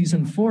into a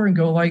season 4 and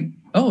go like,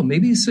 oh,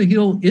 maybe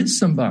Sahil is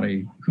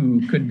somebody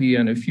who could be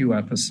in a few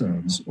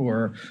episodes,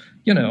 or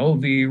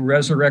the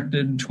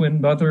resurrected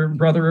twin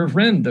brother of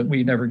Ren that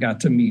we never got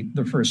to meet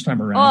the first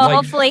time around. Well,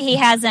 hopefully he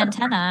has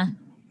antenna.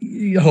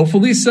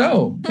 Hopefully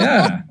so.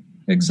 Yeah,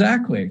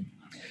 exactly.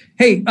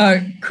 Hey,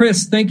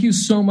 Chris, thank you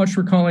so much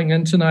for calling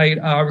in tonight.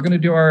 We're going to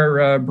do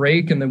our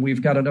break, and then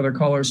we've got another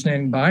caller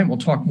standing by, and we'll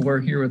talk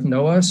more here with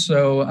Noah.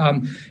 So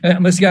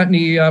unless you got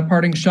any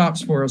parting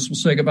shots for us, we'll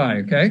say goodbye,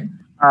 okay?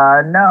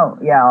 No.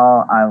 Yeah,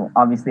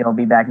 I'll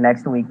be back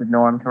next week with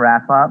Norm to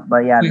wrap up.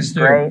 But yeah, it's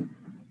great.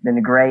 Been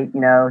a great,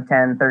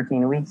 10,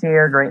 13 weeks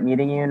here. Great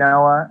meeting you,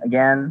 Noah.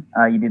 Again,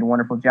 you did a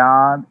wonderful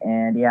job.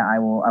 And yeah, I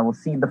will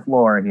cede the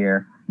floor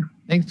here.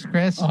 Thanks,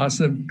 Chris.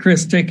 Awesome.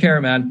 Chris, take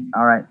care, man.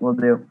 All right, will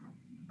do.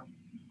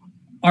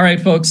 All right,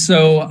 folks.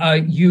 So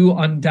you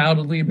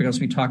undoubtedly, because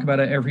we talk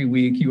about it every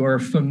week, you are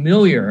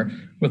familiar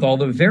with all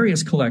the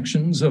various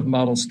collections of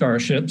model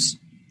starships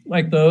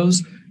like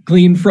those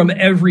gleaned from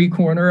every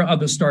corner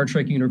of the Star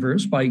Trek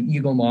universe by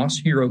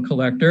Eaglemoss Hero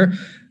Collector.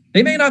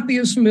 They may not be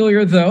as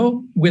familiar,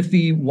 though, with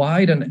the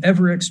wide and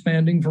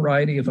ever-expanding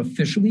variety of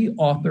officially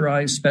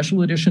authorized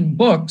special edition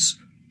books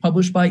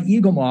published by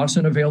Eaglemoss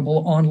and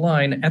available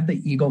online at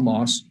the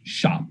Eaglemoss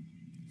shop.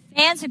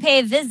 Fans who pay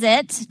a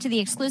visit to the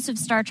exclusive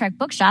Star Trek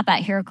bookshop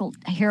at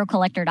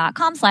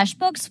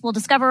herocollector.com/books will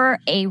discover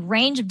a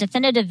range of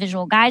definitive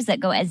visual guides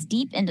that go as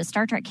deep into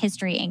Star Trek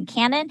history and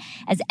canon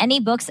as any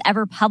books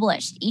ever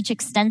published, each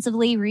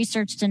extensively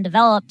researched and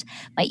developed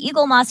by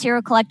Eaglemoss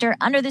Hero Collector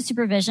under the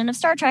supervision of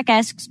Star Trek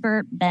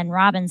expert Ben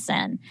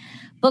Robinson.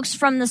 Books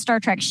from the Star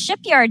Trek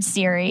Shipyard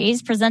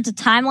series present a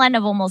timeline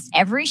of almost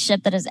every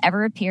ship that has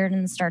ever appeared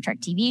in the Star Trek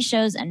TV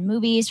shows and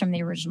movies, from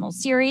the original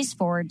series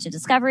forward to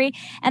Discovery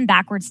and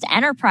backwards to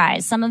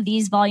Enterprise. Some of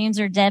these volumes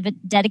are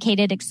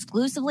dedicated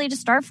exclusively to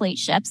Starfleet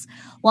ships,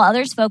 while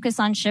others focus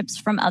on ships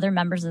from other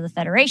members of the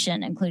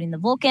Federation, including the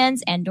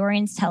Vulcans,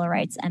 Andorians,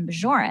 Tellarites, and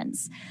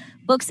Bajorans.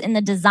 Books in the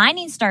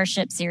Designing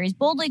Starship series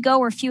boldly go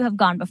where few have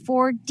gone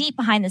before, deep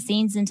behind the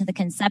scenes into the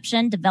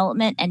conception,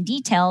 development, and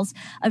details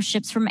of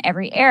ships from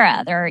every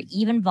era. There are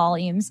even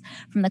volumes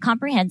from the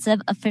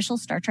comprehensive official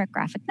Star Trek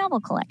graphic novel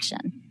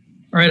collection.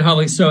 All right,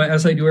 Holly, so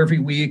as I do every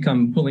week,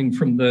 I'm pulling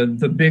from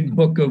the big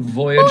book of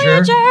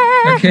Voyager.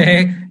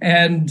 Okay,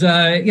 and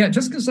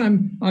just because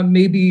I'm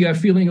maybe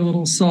feeling a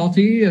little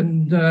salty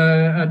and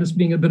just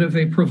being a bit of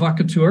a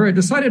provocateur, I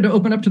decided to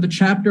open up to the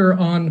chapter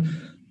on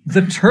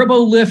the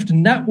Turbolift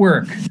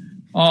Network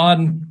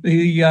on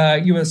the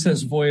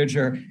USS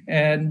Voyager.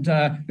 And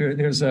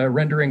there's a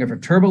rendering of a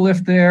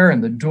turbolift there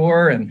and the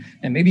door. And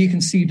maybe you can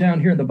see down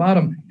here at the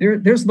bottom,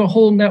 there's the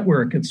whole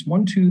network. It's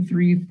 1, 2,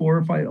 3,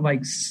 4, 5,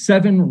 like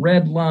 7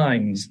 red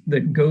lines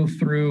that go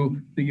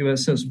through the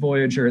USS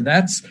Voyager.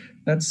 That's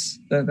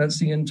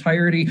the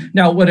entirety.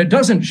 Now, what it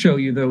doesn't show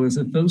you, though, is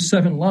that those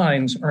 7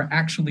 lines are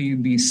actually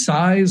the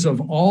size of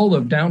all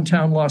of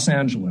downtown Los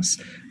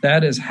Angeles.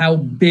 That is how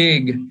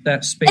big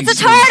that space is.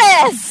 It's a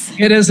TARDIS!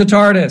 It is a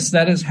TARDIS.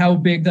 That is how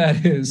big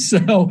that is.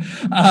 So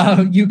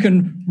you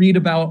can read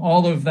about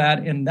all of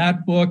that in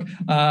that book.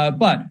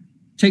 But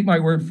take my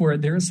word for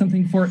it, there is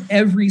something for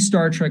every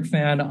Star Trek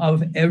fan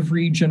of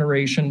every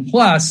generation.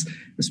 Plus,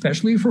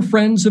 especially for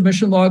friends of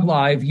Mission Log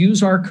Live,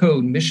 use our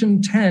code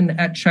MISSION10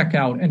 at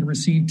checkout and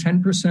receive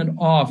 10%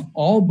 off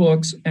all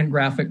books and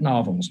graphic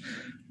novels.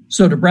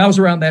 So to browse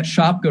around that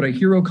shop, go to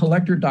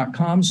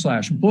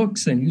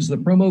herocollector.com/books and use the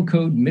promo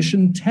code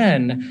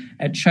MISSION10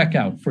 at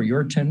checkout for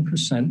your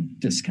 10%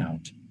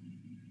 discount.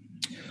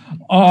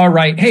 All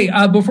right. Hey,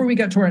 before we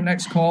get to our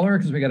next caller,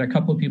 because we got a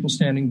couple of people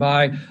standing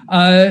by,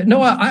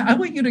 Noah, I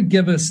want you to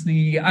give us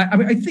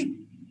I think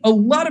a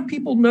lot of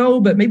people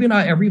know, but maybe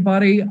not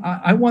everybody.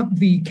 I want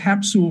the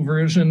capsule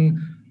version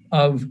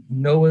of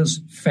Noah's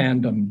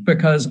fandom,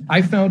 because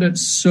I found it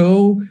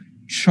so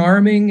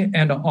charming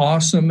and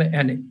awesome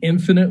and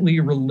infinitely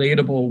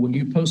relatable when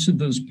you posted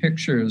those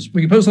pictures.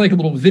 When you posted like a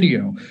little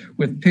video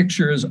with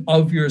pictures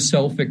of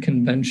yourself at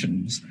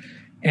conventions.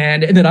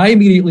 And then I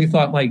immediately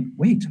thought, like,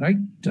 wait,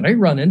 did I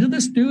run into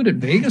this dude at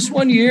Vegas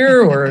one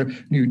year or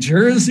New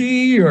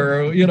Jersey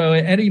or,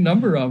 any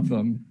number of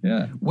them?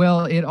 Yeah.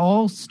 Well, it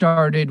all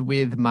started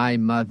with my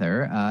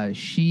mother.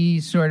 She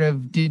sort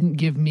of didn't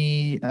give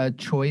me a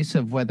choice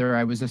of whether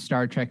I was a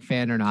Star Trek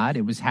fan or not.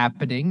 It was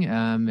happening,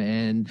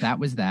 and that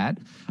was that.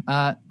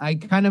 I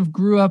kind of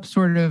grew up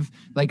sort of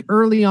like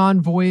early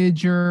on.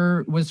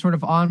 Voyager was sort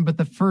of on, but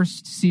the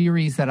first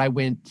series that I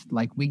went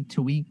like week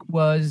to week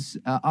was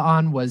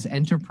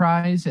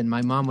Enterprise, and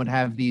my mom would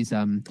have these,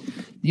 it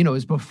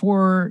was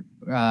before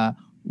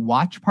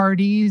watch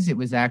parties. It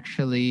was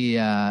actually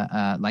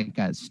like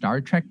a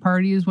Star Trek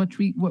party is what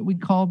we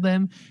called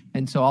them.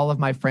 And so all of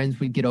my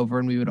friends would get over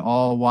and we would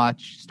all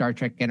watch Star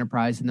Trek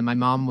Enterprise. And then my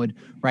mom would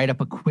write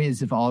up a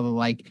quiz of all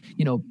the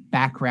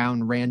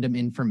background random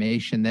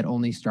information that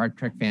only Star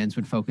Trek fans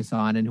would focus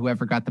on. And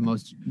whoever got the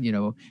most,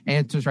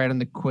 answers right on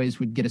the quiz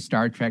would get a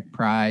Star Trek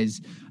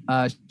prize.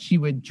 She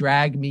would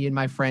drag me and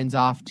my friends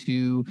off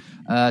to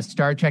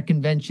Star Trek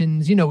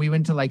conventions. We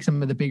went to like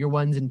some of the bigger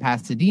ones in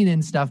Pasadena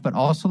and stuff, but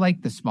also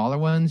like the smaller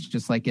ones,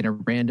 just like in a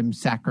random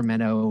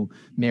Sacramento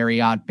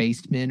Marriott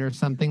basement or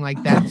something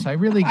like that. So I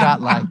really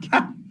got like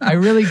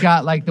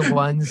the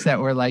ones that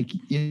were like,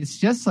 it's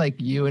just like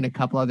you and a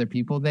couple other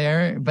people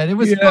there, but it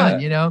was fun,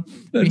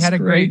 we had a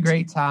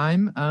great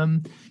time.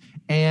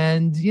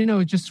 And,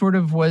 it just sort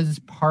of was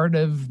part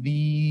of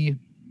the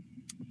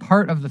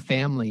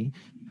family.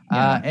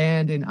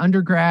 And in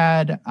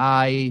undergrad,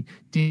 I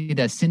did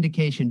a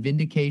syndication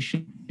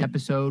Vindication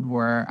episode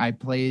where I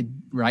played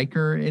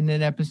Riker in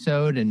an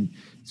episode and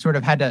sort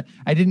of I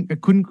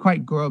couldn't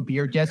quite grow a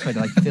beard yet, so I had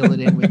to like fill it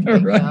in with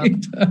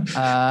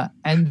makeup.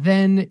 And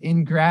then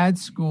in grad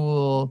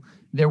school,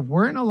 there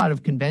weren't a lot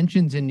of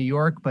conventions in New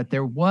York, but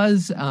there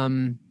was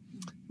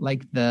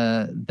like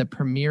the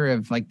premiere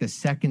of like the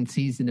second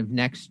season of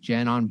Next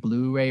Gen on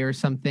Blu-ray or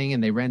something,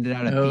 and they rented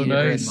out a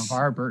theater, and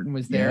LeVar Burton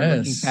was there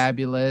looking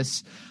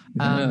fabulous.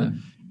 Yeah.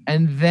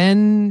 And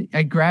then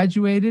I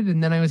graduated,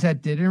 and then I was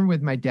at dinner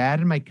with my dad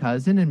and my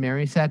cousin, and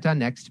Mary sat down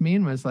next to me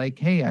and was like,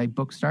 "Hey, I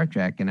booked Star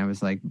Trek." And I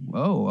was like,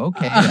 "Whoa,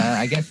 okay,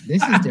 I guess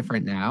this is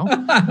different now."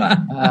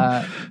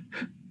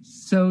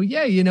 So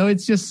yeah,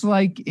 it's just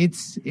like it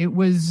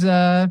was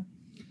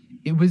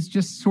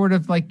just sort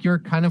of like your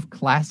kind of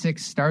classic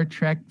Star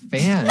Trek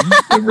fan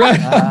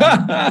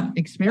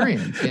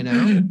experience,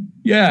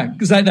 Yeah,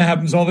 because that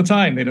happens all the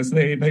time.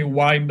 They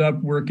wind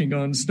up working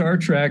on Star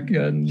Trek,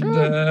 and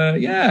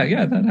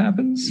that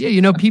happens.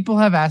 Yeah, people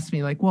have asked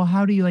me like, well,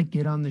 how do you like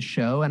get on the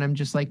show? And I'm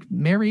just like,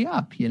 marry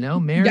up,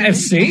 marry. Yeah,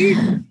 see,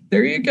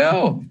 there you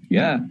go.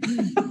 Yeah.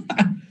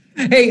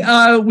 Hey,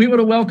 we want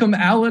to welcome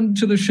Alan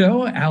to the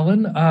show.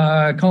 Alan,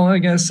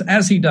 calling us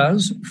as he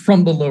does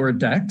from the lower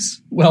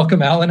decks.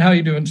 Welcome, Alan. How are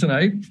you doing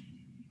tonight?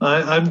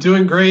 I'm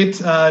doing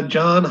great.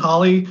 John,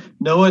 Holly,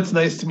 Noah, it's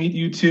nice to meet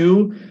you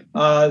too.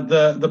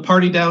 The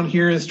party down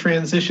here has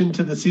transitioned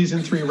to the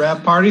season 3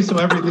 wrap party, so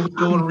everything's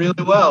going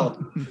really well.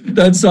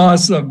 That's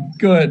awesome.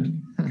 Good.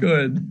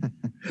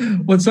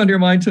 What's on your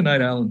mind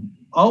tonight, Alan?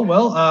 Oh,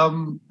 well,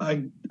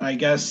 I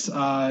guess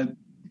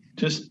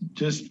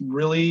just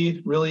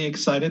really, really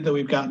excited that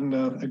we've gotten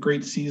a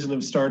great season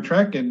of Star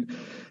Trek, and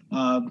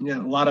a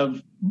lot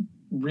of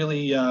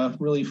really,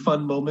 really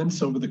fun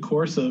moments over the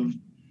course of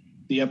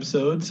the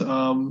episodes.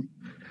 And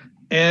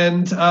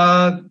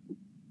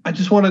I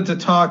just wanted to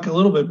talk a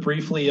little bit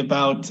briefly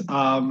about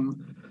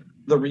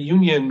the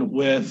reunion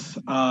with,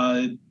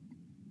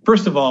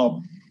 first of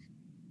all,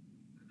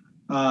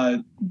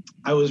 I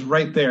was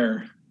right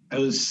there.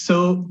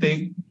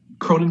 Cronenberg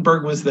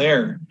was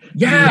there.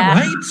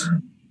 Yeah.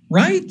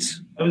 Right.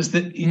 I was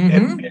I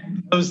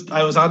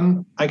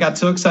got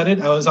so excited.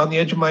 I was on the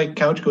edge of my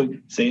couch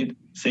going, say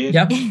it.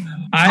 Yep.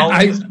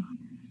 I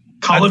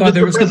thought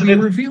there was going to be a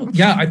reveal.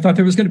 Yeah, I thought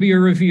there was going to be a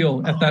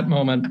reveal at that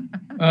moment.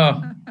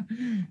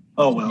 Oh,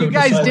 well. You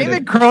guys,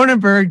 David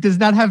Cronenberg does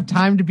not have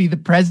time to be the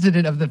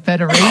president of the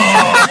Federation.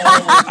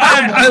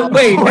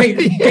 Wait.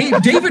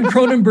 David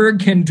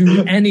Cronenberg can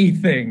do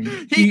anything.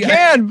 He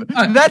can.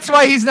 That's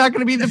why he's not going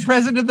to be the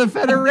president of the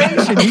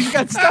Federation. He's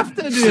got stuff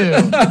to do.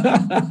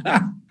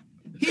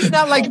 He's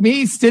not like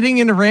me sitting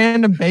in a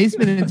random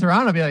basement in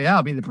Toronto. Be like, yeah,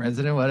 I'll be the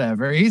president,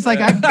 whatever. He's like,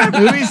 I got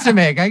movies to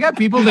make. I got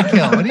people to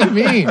kill. What do you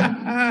mean?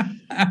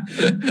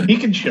 He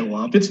can show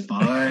up. It's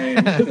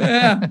fine.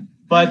 Yeah.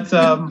 But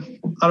on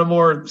a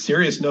more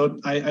serious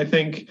note, I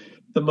think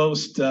the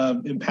most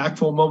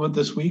impactful moment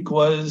this week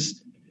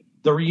was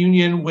the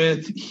reunion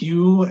with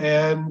Hugh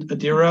and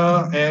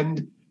Adira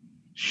and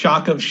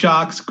Shock of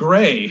Shocks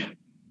Gray.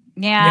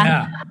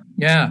 Yeah.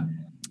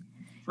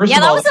 First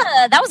of all,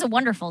 that was a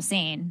wonderful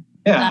scene.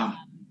 Yeah.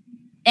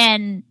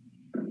 And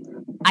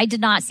I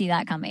did not see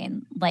that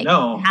coming. Like,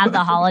 no. Have the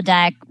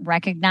holodeck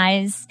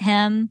recognize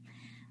him.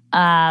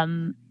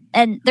 And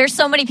there's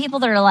so many people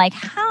that are like,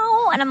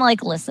 how? And I'm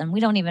like, listen, we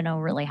don't even know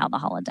really how the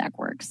holodeck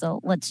works.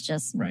 So let's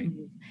just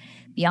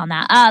be on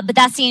that. But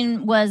that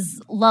scene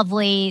was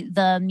lovely.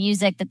 The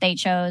music that they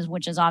chose,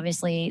 which is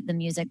obviously the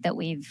music that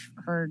we've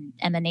heard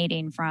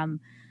emanating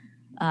from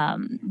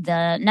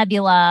the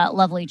Nebula,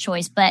 lovely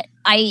choice. But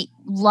I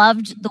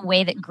loved the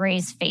way that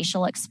Gray's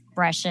facial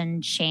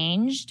expression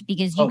changed,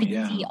 because you could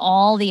see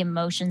all the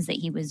emotions that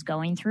he was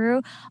going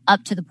through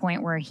up to the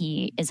point where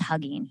he is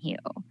hugging Hugh.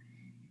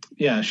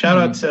 Yeah, shout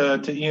out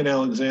to Ian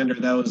Alexander.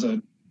 That was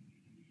a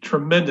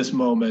tremendous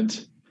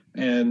moment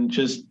and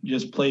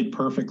just played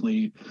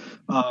perfectly.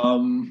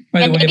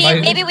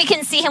 Maybe we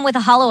can see him with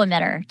a holo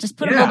emitter. Just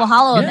put a mobile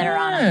holo emitter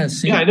on him.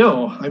 Yeah, I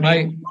know. I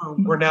mean,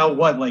 we're now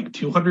what, like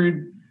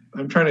 200?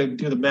 I'm trying to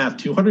do the math.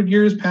 200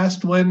 years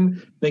past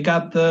when they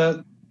got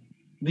the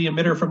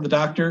emitter from the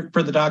Doctor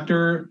for the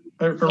Doctor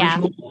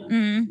original.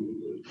 Yeah.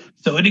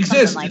 So it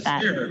exists. Like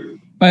that.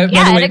 By the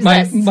way,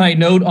 my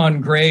note on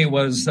Gray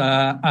was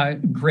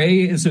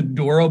Gray is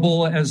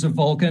adorable as a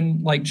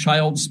Vulcan, like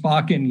child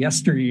Spock in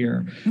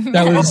yesteryear.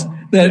 That was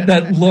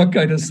that look.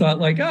 I just thought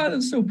like,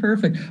 that's so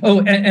perfect.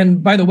 Oh,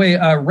 and by the way,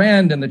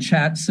 Rand in the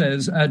chat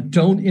says,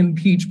 don't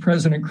impeach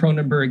President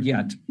Cronenberg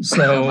yet.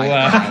 So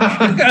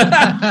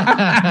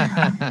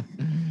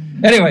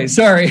anyway,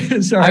 sorry.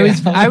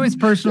 I was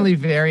personally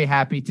very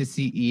happy to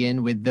see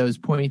Ian with those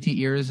pointy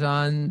ears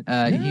on.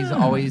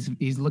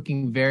 He's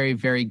looking very,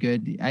 very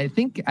good. I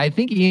think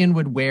Ian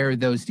would wear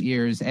those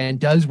ears and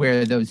does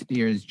wear those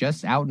ears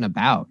just out and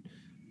about,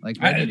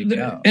 like ready to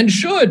go. And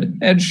should.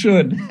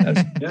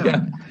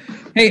 Yeah.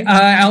 Hey,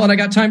 Alan, I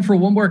got time for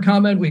one more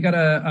comment. We got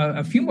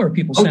a few more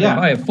people standing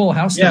by, a full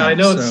house. Yeah,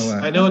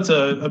 tonight, I know it's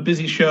a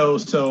busy show.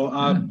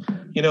 So,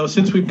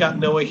 since we've got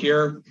Noah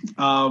here,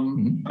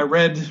 I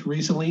read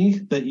recently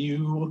that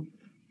you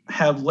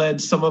have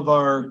led some of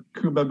our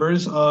crew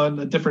members on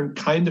a different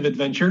kind of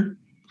adventure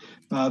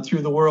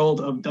through the world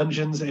of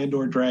Dungeons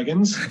and/or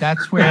Dragons.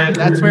 That's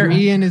where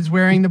Ian is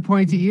wearing the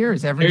pointy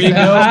ears. There you go.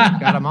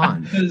 Got him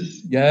on.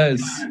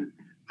 Yes.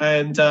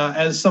 And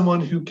as someone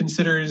who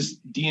considers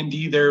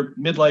D&D their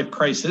midlife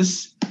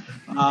crisis,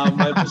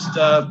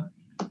 I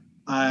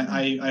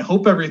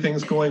hope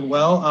everything's going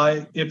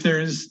well. If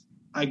there's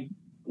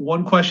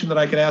one question that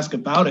I could ask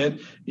about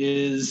it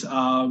is,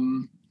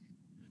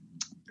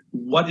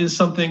 what is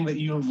something that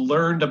you've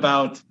learned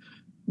about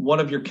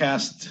one of your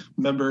cast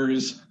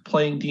members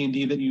playing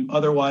D&D that you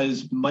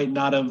otherwise might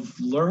not have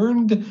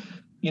learned?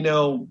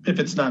 If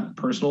it's not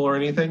personal or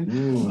anything.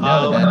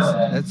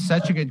 That's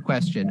such a good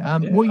question.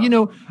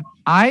 Well,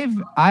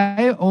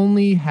 I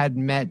only had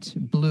met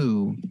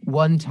Blue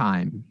one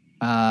time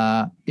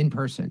in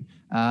person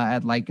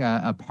at like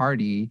a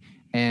party,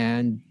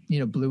 and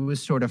Blue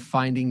was sort of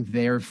finding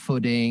their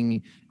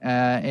footing,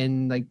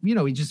 and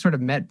we just sort of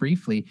met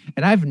briefly.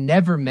 And I've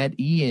never met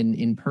Ian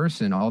in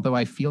person, although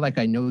I feel like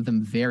I know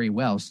them very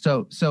well.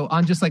 So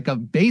on just like a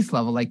base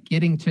level, like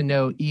getting to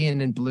know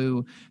Ian and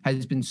Blue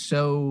has been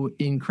so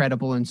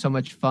incredible and so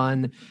much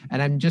fun.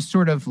 And I'm just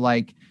sort of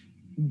like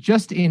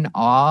just in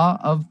awe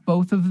of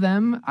both of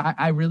them.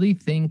 I really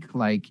think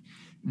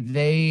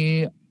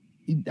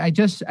I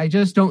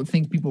just don't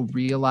think people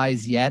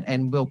realize yet,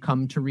 and will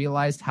come to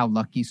realize, how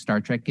lucky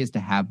Star Trek is to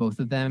have both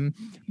of them.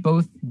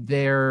 Both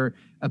their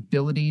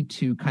ability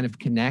to kind of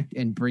connect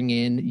and bring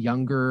in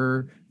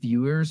younger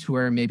viewers who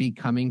are maybe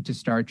coming to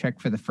Star Trek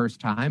for the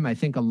first time. I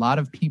think a lot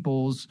of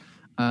people's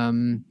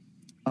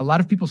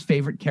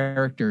favorite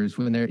characters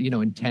when they're,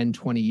 in 10,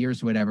 20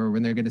 years or whatever,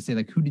 when they're going to say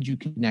like, who did you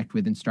connect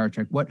with in Star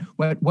Trek?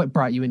 What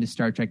brought you into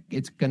Star Trek?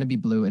 It's going to be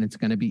Blue and it's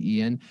going to be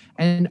Ian.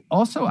 And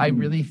also I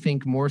really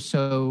think more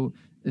so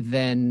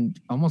than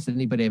almost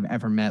anybody I've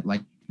ever met,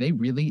 like they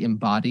really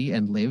embody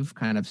and live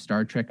kind of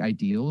Star Trek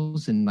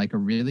ideals in like a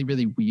really,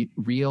 really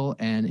real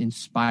and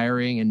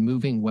inspiring and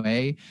moving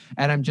way.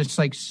 And I'm just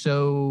like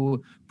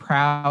so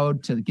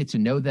proud to get to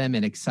know them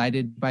and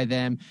excited by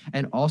them.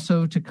 And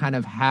also to kind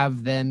of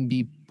have them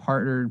be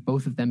partnered,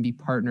 both of them be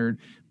partnered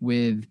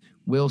with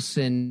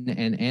Wilson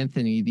and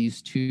Anthony,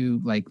 these two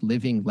like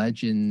living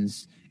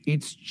legends.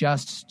 It's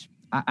just,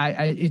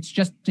 it's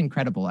just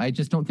incredible. I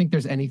just don't think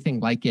there's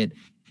anything like it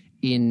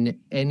in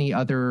any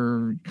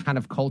other kind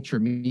of culture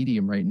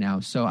medium right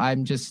now. So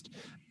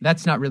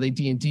that's not really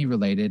D&D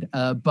related,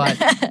 but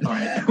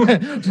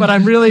but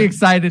I'm really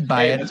excited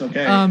by it. That's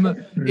okay.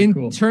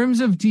 In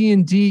terms of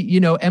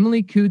D&D,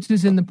 Emily Coots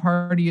is in the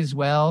party as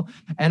well.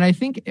 And I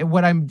think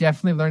what I'm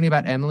definitely learning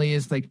about Emily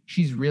is like,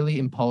 she's really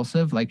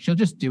impulsive. Like she'll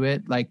just do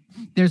it. Like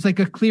there's like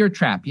a clear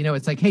trap,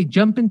 it's like, hey,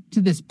 jump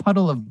into this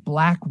puddle of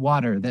black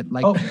water that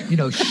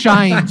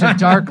shines a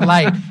dark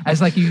light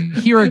as like you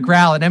hear a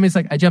growl. And Emily's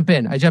like, I'm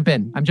jumping in.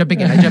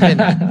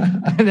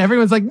 And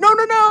everyone's like,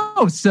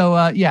 no.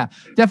 So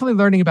definitely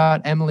learning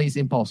about Emily's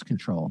impulse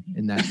control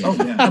in that game,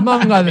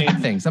 among other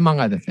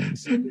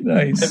things.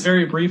 Nice. I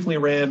very briefly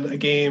ran a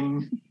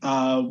game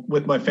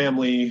with my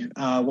family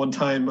one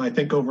time, I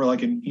think over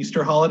like an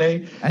Easter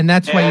holiday. And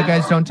that's why you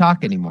guys don't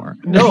talk anymore.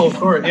 No, of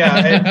course,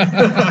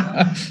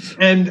 yeah.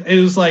 And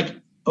it was like,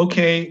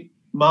 okay,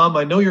 Mom,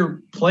 I know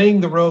you're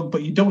playing the rogue,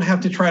 but you don't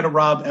have to try to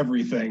rob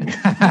everything.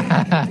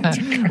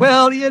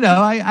 Well,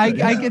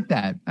 I get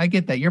that. I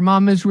get that. Your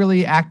mom is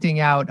really acting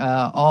out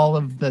all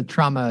of the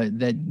trauma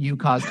that you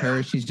caused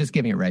her. She's just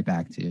giving it right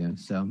back to you.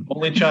 So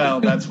only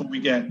child, that's what we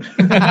get.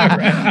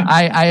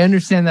 I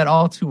understand that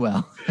all too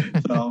well.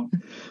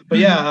 But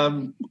yeah,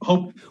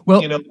 hope,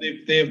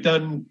 they have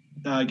done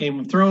Game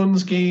of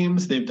Thrones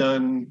games. They've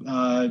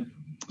done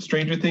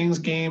Stranger Things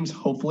games.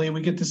 Hopefully we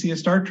get to see a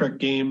Star Trek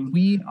game.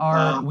 We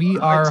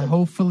are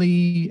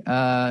hopefully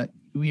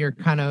we are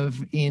kind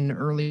of in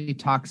early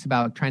talks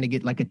about trying to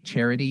get like a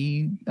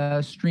charity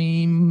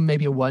stream,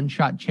 maybe a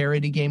one-shot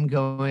charity game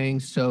going.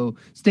 So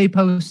stay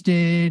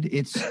posted.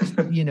 It's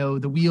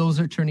the wheels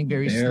are turning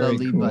very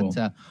slowly, cool.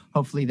 But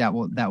hopefully that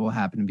will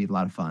happen and be a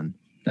lot of fun.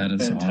 That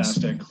is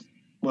fantastic. Awesome.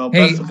 Well,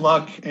 best of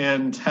luck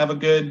and have a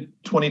good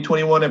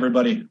 2021,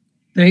 everybody.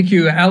 Thank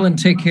you, Alan.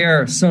 Take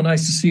care. So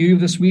nice to see you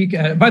this week.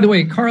 By the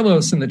way,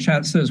 Carlos in the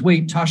chat says,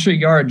 wait, Tasha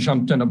Yard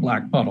jumped in a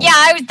black puddle.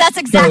 Yeah, that's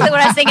exactly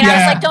what I was thinking. Yeah. I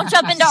was like, don't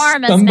jump into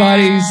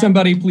Armis.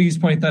 Somebody please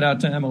point that out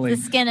to Emily.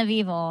 The skin of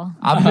evil.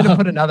 I'm going to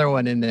put another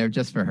one in there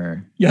just for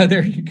her. Yeah,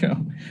 there you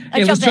go.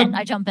 I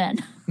jump in.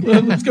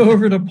 Let's go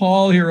over to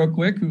Paul here real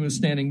quick, who is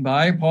standing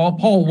by.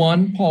 Paul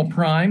 1, Paul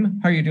Prime.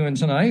 How are you doing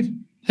tonight?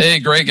 Hey,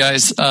 great,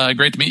 guys.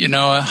 Great to meet you,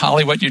 Noah.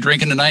 Holly, what you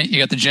drinking tonight? You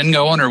got the gin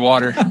going or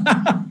water?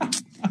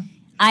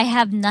 I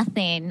have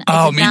nothing.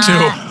 Oh, me too.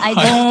 I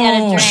didn't get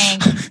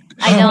a drink.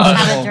 I don't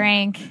have a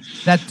drink.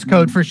 That's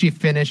code for she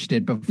finished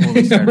it before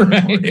we started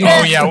recording.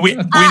 Oh yeah,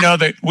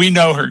 we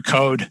know her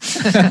code.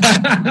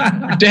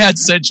 Her dad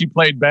said she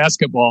played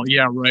basketball.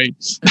 Yeah, right.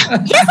 Yes, I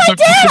did.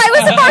 I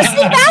was a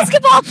varsity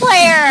basketball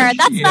player.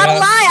 That's not a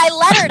lie. I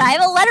lettered. I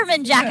have a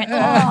Letterman jacket.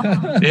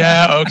 Oh.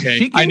 Yeah, okay.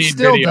 She can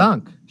still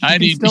dunk.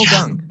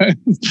 Dunk.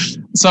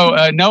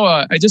 So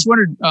Noah, I just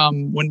wondered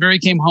when Barry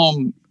came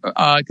home.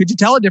 Could you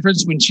tell a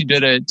difference when she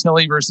did a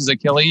Tilly versus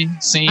Achilles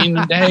scene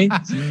day?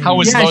 How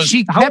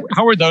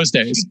were those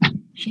days?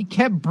 She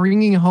kept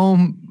bringing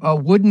home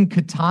wooden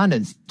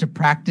katanas to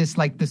practice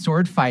like the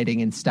sword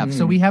fighting and stuff.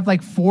 So we have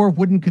like 4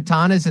 wooden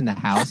katanas in the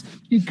house.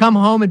 You'd come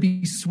home and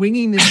be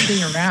swinging this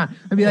thing around.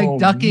 I'd be like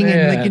ducking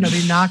and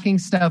be knocking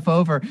stuff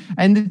over.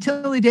 And the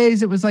Tilly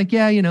days, it was like,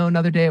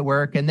 another day at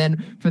work. And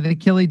then for the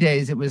Achilles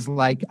days, it was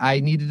like I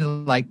needed to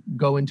like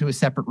go into a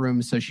separate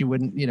room so she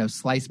wouldn't,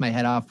 slice my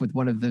head off with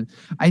one of the.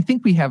 I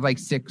think we have like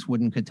 6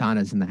 wooden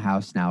katanas in the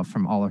house now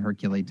from all of her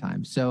Achilles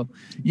time. So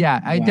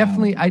yeah, I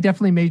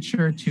definitely made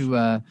sure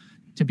to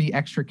be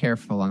extra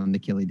careful on the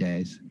Achilles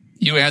days.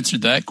 You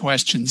answered that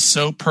question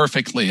so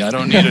perfectly. I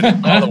don't need it all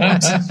at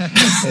once.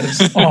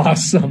 That's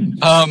awesome.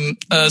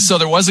 So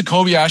there was a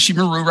Kobayashi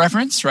Maru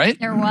reference, right?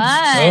 There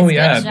was. Oh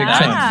yeah, big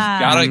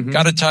time.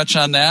 Gotta touch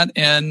on that,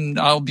 and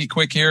I'll be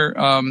quick here.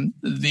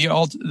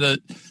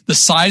 The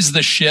size of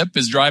the ship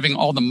is driving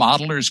all the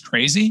modelers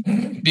crazy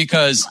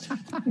because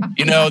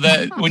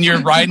that when you're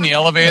riding the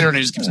elevator and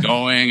it just keeps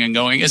going and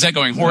going. Is that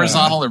going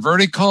horizontal or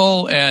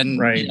vertical? And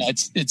right.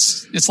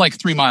 It's like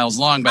 3 miles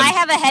long. But I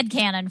have a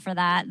headcanon for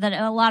that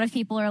a lot of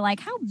people are like,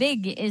 how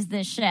big is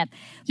this ship?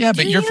 Yeah,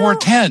 but you're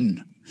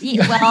 4'10".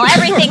 Well,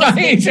 everything is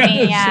big to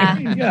me,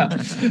 yeah.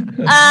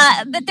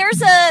 But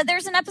there's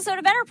an episode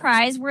of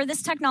Enterprise where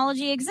this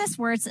technology exists,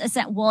 where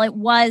it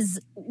was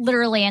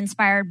literally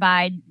inspired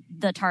by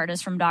the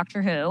TARDIS from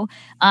Doctor Who,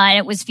 and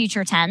it was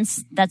future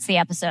tense. That's the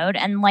episode,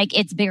 and like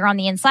it's bigger on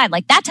the inside,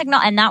 like that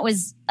technology, and that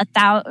was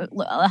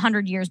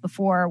 100 years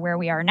before where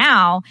we are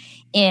now.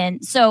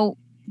 And so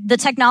the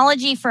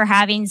technology for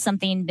having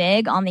something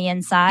big on the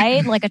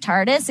inside, like a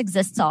TARDIS,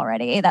 exists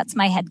already. That's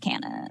my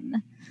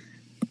headcanon.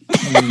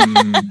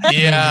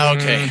 Yeah.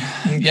 Okay.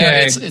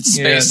 Yeah. It's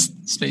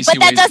spacey. But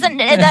that doesn't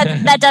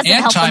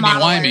help the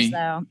modelers,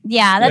 though.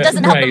 Yeah, that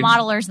doesn't help the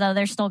modelers, though.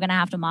 They're still going to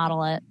have to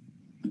model it.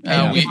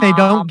 If they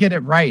don't get it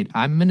right,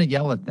 I'm going to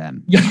yell at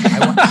them.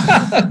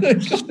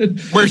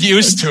 We're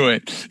used to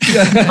it.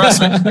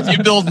 Trust me, if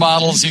you build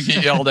models, you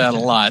get yelled at a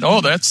lot. Oh,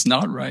 that's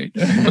not right.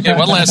 Okay,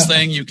 one last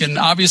thing. You can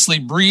obviously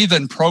breathe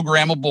in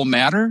programmable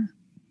matter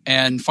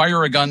and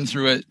fire a gun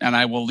through it, and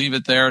I will leave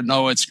it there.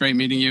 No, it's great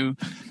meeting you.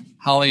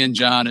 Holly and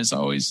John, as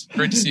always.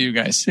 Great to see you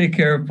guys. Take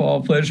care,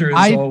 Paul. Pleasure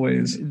as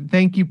always.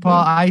 Thank you,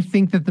 Paul. I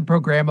think that the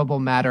programmable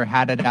matter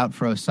had it out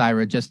for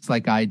Osira just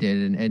like I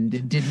did, and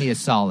it did me a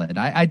solid.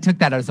 I took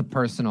that as a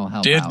personal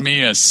help. Did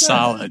me a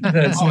solid.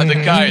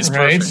 The guy is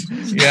perfect.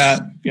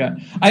 Right? Yeah.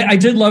 I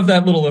did love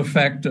that little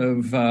effect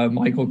of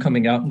Michael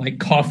coming out and like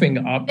coughing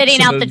up.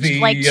 Spitting out the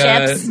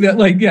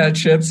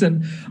chips. Chips.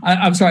 And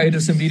I'm sorry, I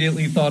just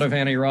immediately thought of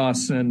Annie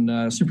Ross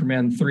and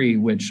Superman 3,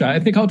 which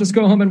I think I'll just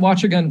go home and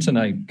watch again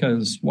tonight,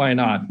 because why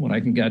not, when I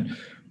can get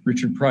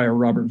Richard Pryor,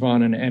 Robert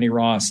Vaughn, and Annie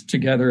Ross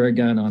together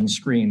again on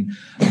screen.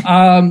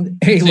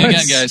 Hey, see you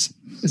again, guys.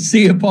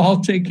 See you, Paul.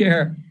 Take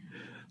care.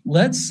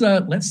 Let's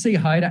say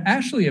hi to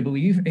Ashley, I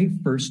believe, a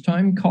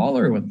first-time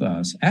caller with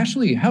us.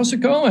 Ashley, how's it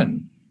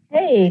going?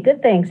 Hey,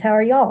 good, thanks. How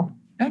are y'all?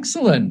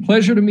 Excellent.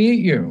 Pleasure to meet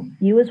you.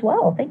 You as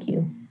well. Thank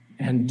you.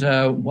 And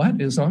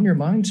what is on your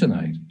mind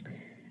tonight?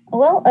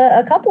 Well,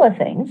 a couple of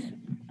things.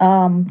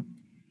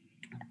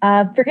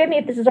 Forgive me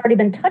if this has already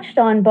been touched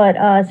on, but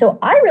so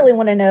I really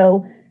want to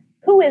know,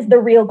 who is the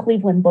real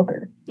Cleveland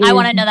Booker? I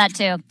want to know that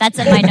too. That's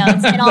in my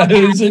notes. In all That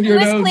is in your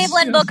Who is notes,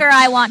 Cleveland yes. Booker?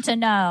 I want to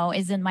know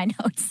is in my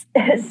notes.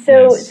 I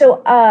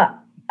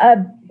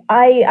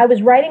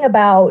was writing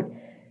about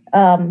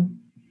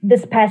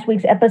this past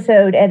week's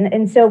episode,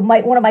 and so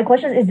one of my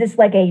questions is this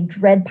like a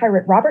Dread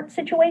Pirate Roberts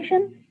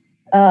situation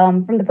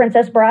from The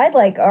Princess Bride?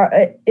 Like,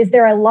 is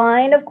there a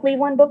line of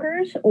Cleveland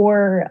Bookers,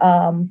 or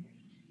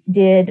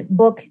did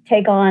Book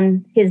take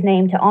on his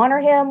name to honor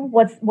him?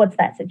 What's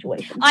that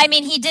situation? I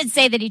mean, he did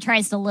say that he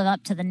tries to live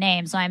up to the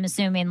name, so I'm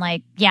assuming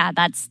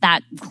that's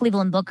that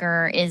Cleveland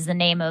Booker is the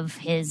name of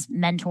his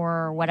mentor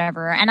or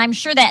whatever. And I'm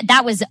sure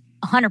that was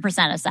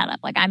 100% a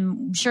setup. Like,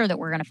 I'm sure that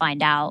we're going to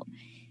find out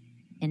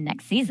in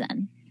next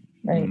season.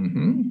 Right.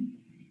 Mm-hmm.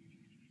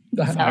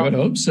 I would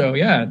hope so.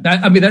 Yeah.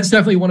 That's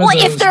definitely one of those.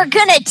 Well, if they're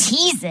going to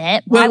tease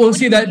it. Well, we'll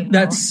see that.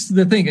 That's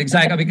the thing.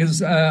 Exactly. Because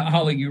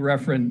Holly, you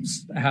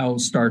referenced how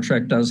Star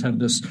Trek does have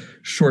this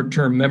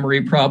short-term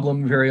memory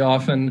problem very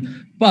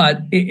often.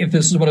 But if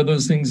this is one of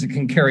those things that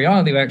can carry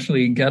on, they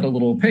actually get a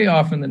little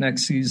payoff in the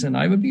next season,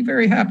 I would be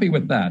very happy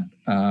with that.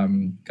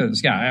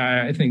 Because,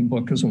 I think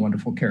Book is a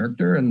wonderful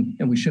character and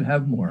we should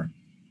have more.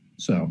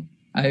 So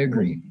I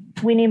agree.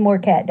 We need more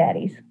cat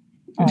daddies.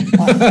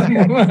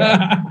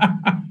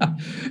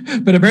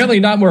 But apparently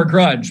not more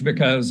Grudge,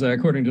 because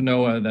according to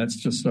Noah, that's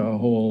just a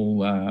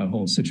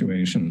whole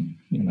situation.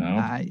 You know,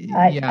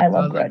 I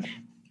love Grudge.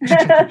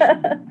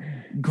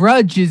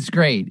 Grudge is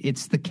great.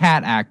 It's the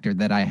cat actor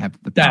that I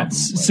have the problem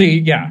with.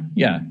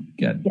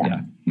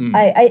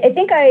 I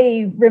think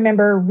I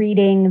remember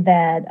reading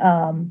that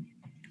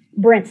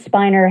Brent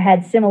Spiner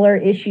had similar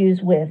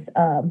issues with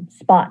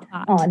Spot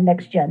on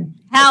Next Gen.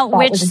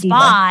 Which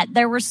Spot?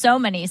 There were so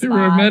many Spots. There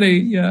were many,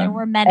 yeah. There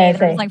were many.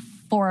 There was like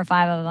 4 or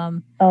 5 of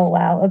them. Oh,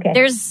 wow. Okay.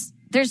 There's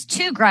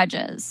 2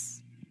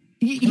 Grudges.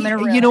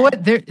 You know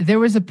what? There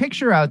was a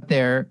picture out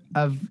there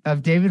of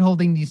David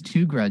holding these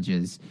 2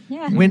 Grudges.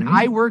 Yeah. When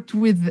I worked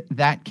with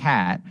that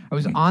cat, I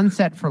was on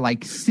set for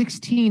like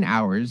 16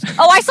 hours.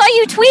 Oh, I saw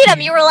you tweet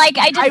him. You were like,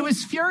 I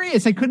was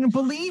furious. I couldn't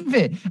believe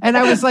it. And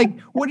I was like,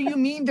 what do you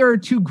mean there are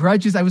 2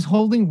 Grudges? I was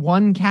holding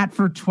one cat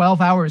for 12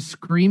 hours,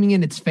 screaming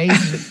in its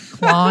face and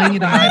clawing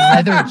it in my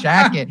leather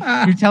jacket.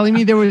 You're telling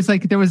me there was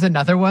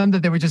another one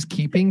that they were just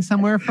keeping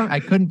somewhere from? I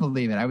couldn't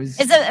believe it. It was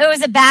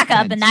a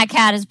backup, and that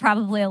cat is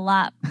probably a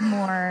lot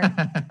more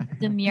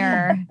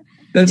demure.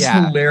 That's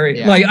hilarious.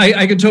 Yeah. Like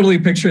I could totally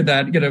picture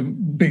that,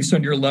 based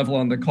on your level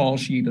on the call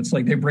sheet. It's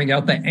like they bring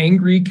out the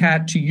angry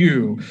cat to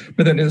you,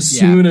 but then as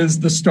soon as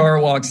the star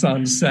walks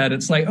on set,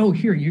 it's like, oh,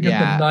 here, you get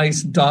the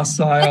nice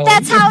docile. But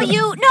that's how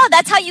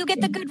you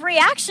get the good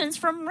reactions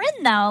from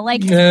Rin, though.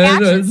 Like, his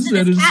reactions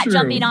to this cat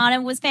jumping on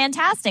him was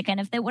fantastic. And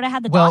if they would have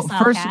had the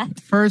docile cat.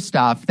 First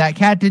off, that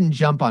cat didn't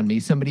jump on me.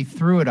 Somebody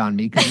threw it on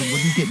me because it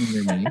wouldn't get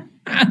near me.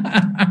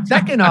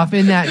 Second off,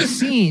 in that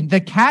scene, the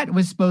cat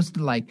was supposed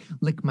to like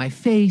lick my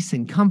face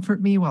and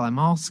comfort me while I'm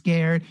all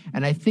scared.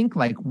 And I think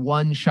like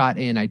one shot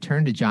in, I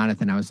turned to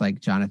Jonathan. I was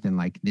like, Jonathan,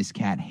 like, this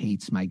cat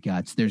hates my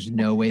guts. There's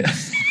no way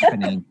this is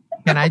happening.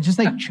 Can I just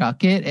like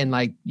chuck it and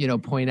like,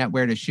 point out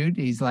where to shoot?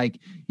 He's like,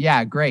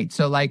 yeah, great.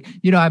 So like,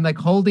 I'm like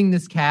holding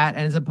this cat,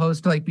 and as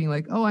opposed to like being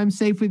like, oh, I'm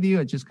safe with you,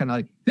 it's just kind of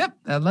like, yep,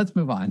 let's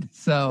move on.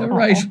 So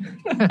right.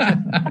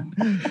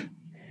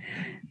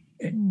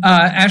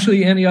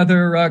 Ashley, any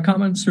other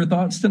comments or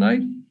thoughts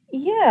tonight?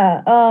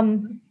 Yeah.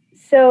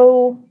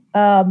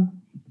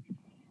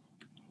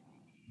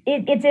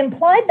 It's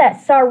implied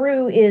that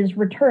Saru is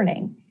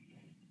returning.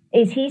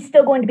 Is he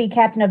still going to be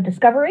captain of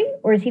Discovery,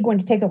 or is he going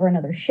to take over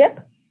another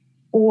ship?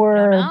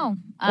 Or I don't know.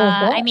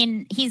 I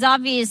mean, he's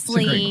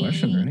obviously That's a great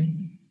question, right?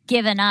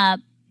 given up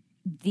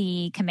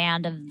the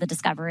command of the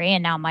Discovery,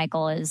 and now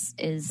Michael is.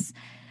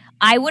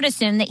 I would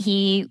assume that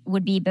he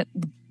would be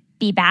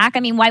back. I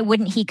mean, why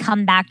wouldn't he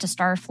come back to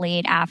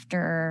Starfleet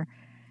after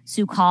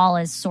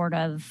Su'Kal is sort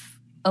of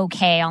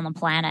okay on the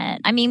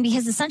planet? I mean,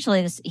 because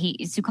essentially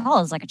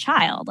Su'Kal is like a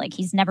child. Like,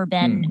 he's never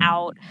been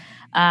out.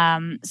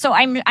 So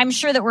I'm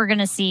sure that we're going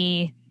to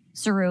see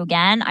Saru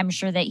again. I'm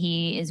sure that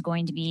he is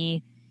going to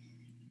be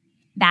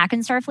back in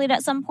Starfleet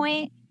at some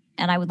point,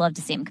 and I would love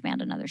to see him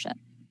command another ship.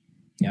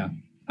 Yeah.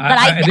 But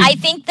I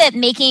think that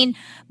making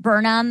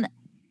Burnham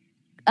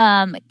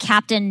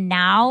captain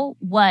now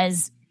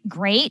was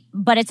great,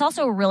 but it's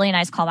also a really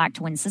nice callback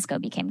to when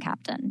Sisko became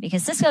captain,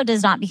 because Sisko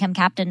does not become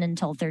captain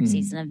until third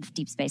season of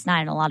Deep Space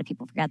Nine, and a lot of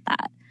people forget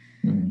that.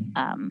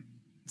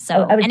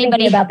 So I was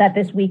thinking about that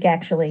this week,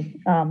 actually.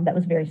 That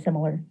was very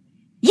similar.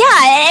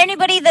 Yeah,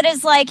 anybody that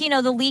is like,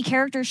 the lead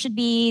character should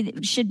be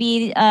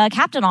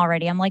captain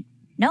already. I'm like,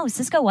 no,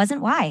 Sisko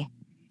wasn't. Why?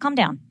 Calm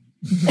down.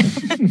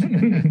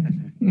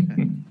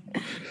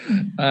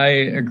 I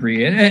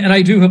agree. And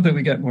I do hope that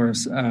we get more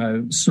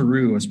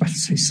Saru. I was about to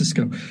say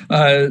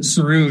Sisko.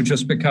 Saru,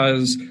 just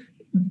because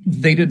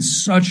they did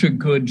such a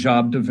good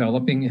job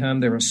developing him.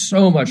 There was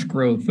so much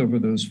growth over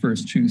those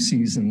first 2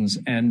 seasons.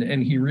 And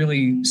he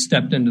really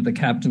stepped into the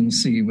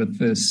captaincy with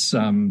this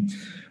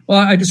Well,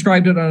 I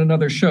described it on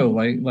another show,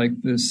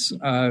 like this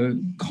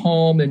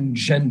calm and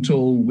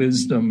gentle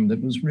wisdom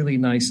that was really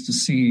nice to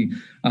see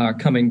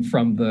coming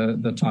from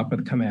the top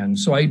of the command.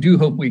 So I do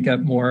hope we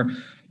get more.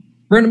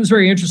 Burnham's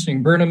very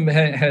interesting. Burnham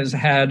has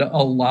had a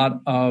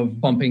lot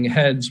of bumping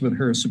heads with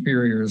her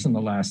superiors in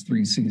the last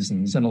 3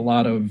 seasons, and a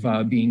lot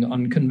of being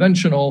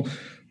unconventional,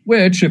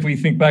 which, if we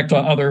think back to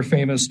other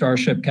famous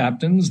starship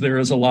captains, there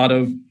is a lot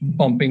of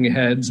bumping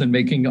heads and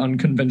making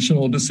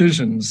unconventional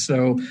decisions.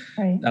 So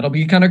That'll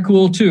be kind of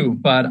cool too.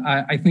 But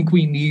I think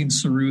we need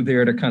Saru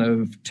there to kind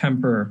of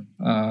temper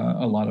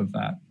a lot of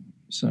that.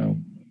 So,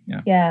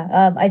 yeah.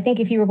 Yeah, I think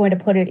if you were going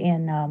to put it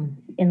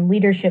in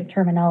leadership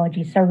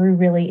terminology, Saru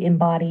really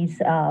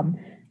embodies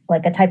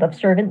like a type of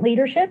servant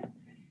leadership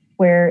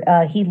where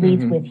he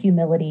leads with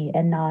humility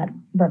and not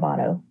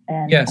bravado.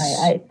 And yes.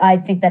 I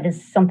think that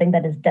is something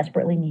that is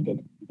desperately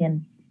needed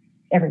in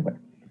everywhere.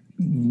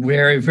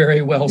 Very,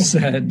 very well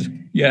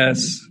said.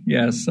 Yes,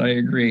 I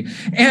agree.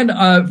 And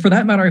for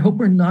that matter, I hope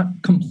we're not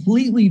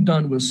completely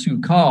done with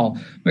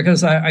Su'Kal,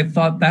 because I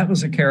thought that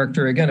was a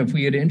character, again, if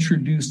we had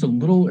introduced a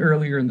little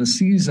earlier in the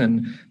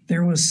season,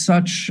 there was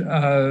such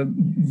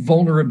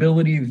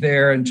vulnerability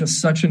there and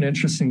just such an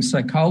interesting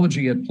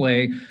psychology at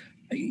play.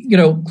 You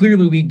know,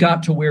 clearly we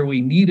got to where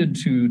we needed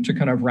to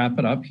kind of wrap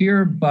it up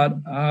here, but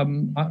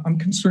I'm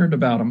concerned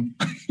about him.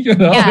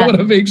 I want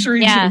to make sure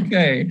he's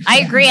okay. I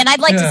agree. And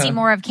I'd like to see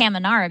more of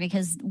Kaminara,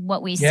 because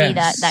what we see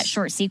that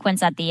short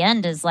sequence at the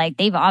end is like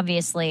they've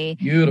obviously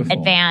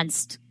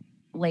advanced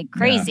like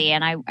crazy.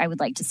 And I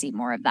would like to see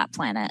more of that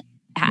planet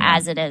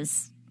as it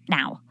is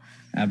now.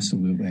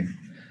 Absolutely.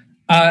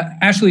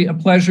 Ashley, a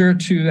pleasure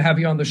to have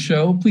you on the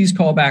show. Please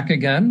call back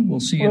again. We'll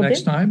see you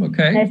next time.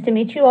 Okay. Nice to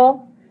meet you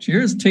all.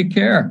 Cheers. Take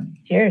care.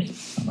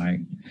 Cheers.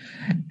 Bye.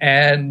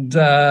 And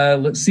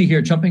let's see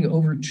here. Jumping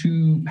over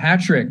to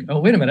Patrick.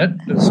 Oh, wait a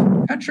minute. Does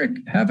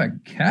Patrick have a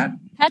cat?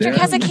 Patrick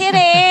has a kitty.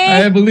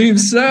 I believe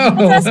so.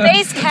 It's a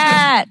space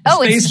cat.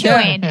 Oh, Space it's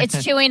cat. chewing.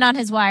 It's chewing on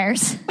his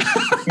wires.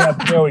 Yeah,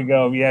 there we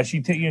go. Yeah,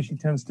 she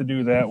tends to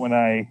do that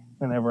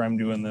whenever I'm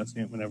doing this.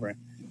 Whenever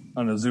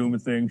on a Zoom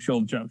thing,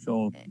 she'll try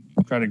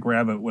to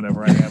grab it.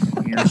 Whatever I have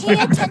in here.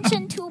 Pay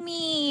attention to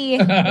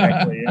me.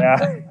 Exactly.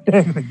 Yeah.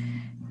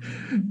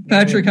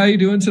 Patrick, how you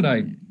doing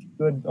tonight?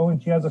 Good. Oh,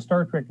 and she has a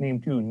Star Trek name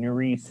too,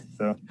 Nerys.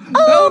 So.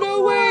 Oh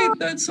no way!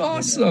 That's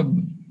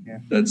awesome. Yeah.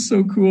 That's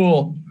so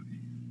cool.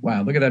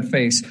 Wow, look at that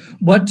face.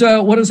 What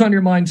is on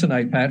your mind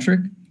tonight, Patrick?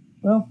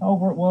 Well,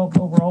 overall,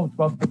 it's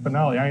about the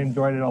finale. I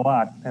enjoyed it a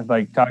lot. And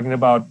like talking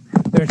about,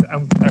 I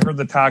heard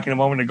the talking a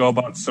moment ago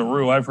about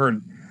Saru. I've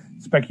heard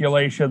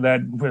speculation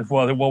that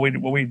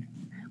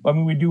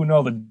we do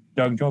know that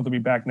Doug Jones will be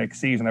back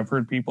next season. I've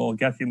heard people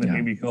guessing that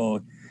maybe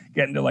he'll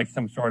get into like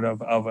some sort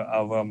of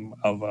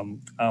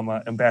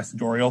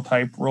ambassadorial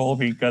type role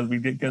because we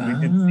did see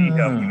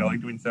him, like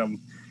doing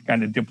some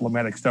kind of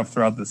diplomatic stuff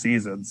throughout the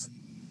seasons.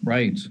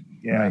 Right.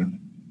 Yeah. Right.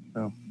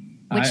 So,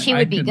 which he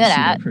would be good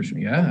at.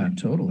 Yeah,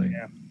 totally.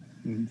 Yeah.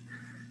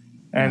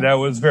 And that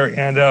was very.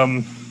 And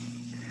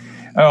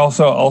I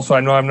also I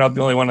know I'm not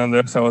the only one on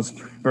this. I was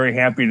very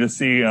happy to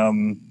see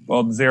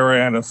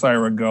Zara and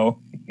Osyraa go.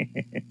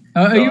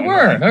 You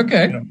were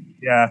okay.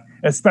 Yeah,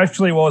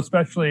 especially you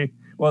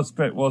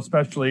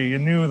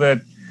knew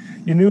that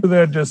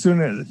as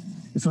soon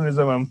as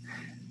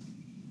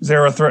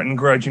Zara threatened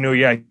Grudge, you knew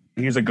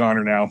he's a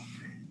goner now.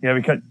 Yeah,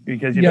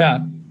 because you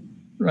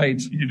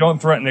right. You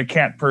don't threaten a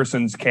cat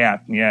person's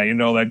cat. Yeah,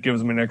 that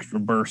gives him an extra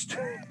burst.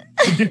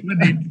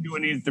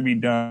 What needs to be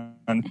done.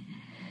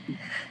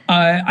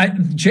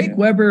 Jake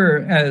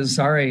Weber as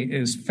Zare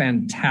is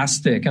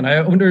fantastic, and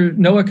I wonder,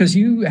 Noah, because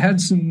you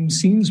had some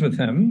scenes with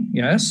him,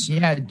 yes?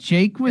 Yeah,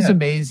 Jake was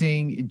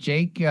amazing.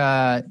 Jake,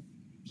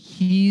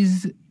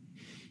 he's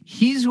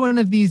one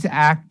of these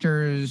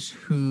actors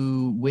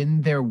who,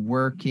 when they're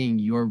working,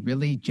 you're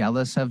really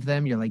jealous of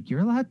them. You're like, you're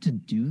allowed to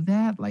do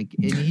that? Like,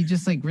 and he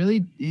just like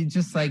really, he's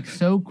just like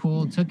so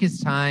cool, took his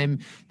time.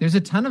 There's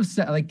a ton of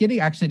stuff, like getting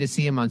actually to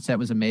see him on set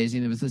was amazing.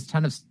 There was this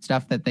ton of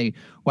stuff that they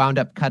wound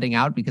up cutting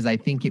out because I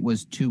think it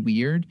was too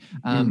weird.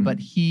 But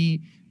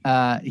he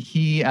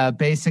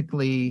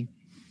basically,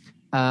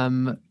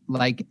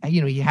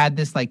 he had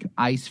this like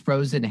ice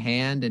frozen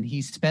hand, and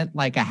he spent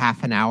like a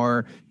half an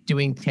hour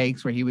doing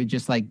takes where he would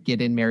just like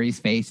get in Mary's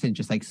face and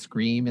just like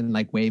scream and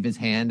like wave his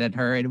hand at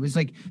her. And it was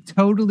like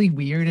totally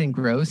weird and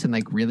gross and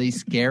like really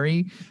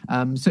scary.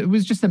 So it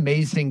was just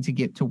amazing to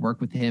get to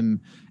work with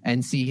him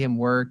and see him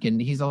work. And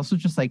he's also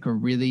just like a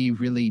really,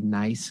 really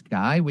nice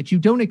guy, which you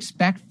don't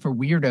expect for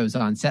weirdos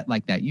on set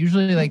like that.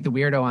 Usually like the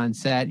weirdo on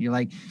set, you're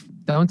like,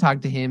 don't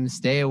talk to him,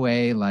 stay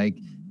away, like,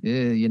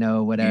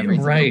 whatever.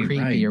 It's right,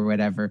 creepy or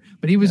whatever.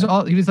 But he was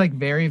he was like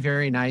very,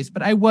 very nice.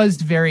 But I was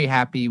very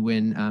happy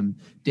when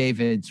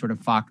David sort of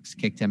Fox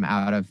kicked him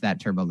out of that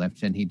turbo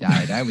lift and he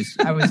died. I was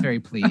very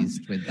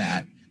pleased with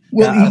that.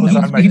 Well, I was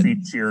on my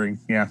feet cheering.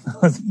 Yeah.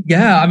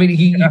 Yeah, I mean,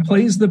 he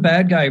plays the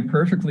bad guy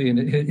perfectly, and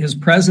his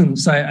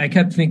presence, I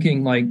kept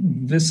thinking, like,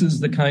 this is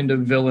the kind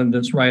of villain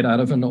that's right out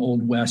of an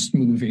Old West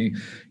movie.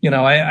 You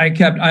know,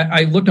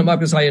 I looked him up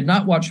because I had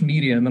not watched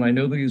Medium, and I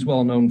know that he's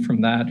well known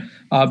from that,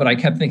 but I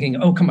kept thinking,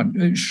 oh, come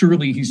on,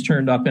 surely he's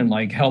turned up in,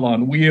 like, Hell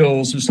on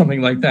Wheels or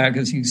something like that,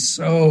 because he's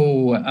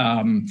so...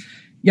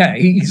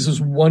 he's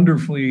just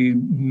wonderfully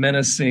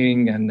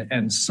menacing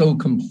and so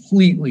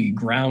completely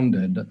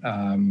grounded.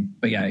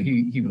 But yeah,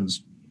 he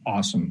was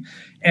awesome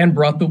and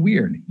brought the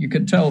weird. You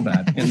could tell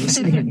that in the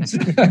scenes.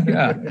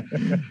 Yeah.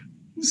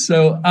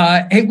 So,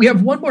 hey, we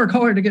have one more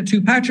caller to get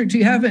to. Patrick, do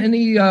you have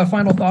any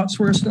final thoughts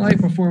for us tonight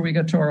before we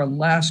get to our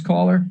last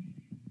caller?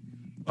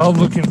 I'm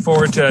looking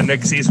forward to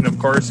next season, of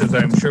course, as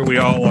I'm sure we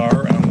all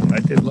are. I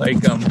did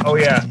like, being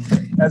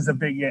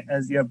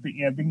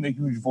the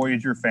huge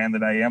Voyager fan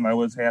that I am, I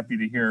was happy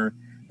to hear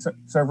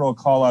several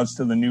call-outs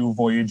to the new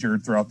Voyager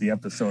throughout the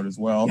episode as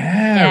well.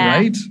 Yeah,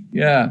 right?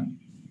 Yeah.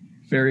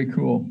 Very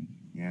cool.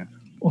 Yeah.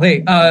 Well,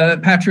 hey,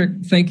 Patrick,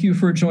 thank you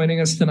for joining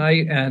us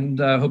tonight, and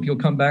hope you'll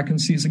come back and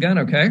see us again,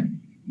 okay?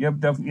 Yep,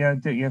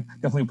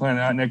 definitely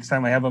planning out next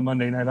time I have a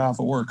Monday night off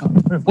at work.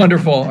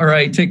 Wonderful. All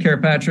right, take care,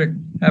 Patrick.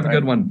 Have a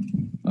good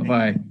one.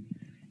 Bye-bye.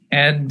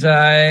 And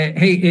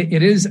hey,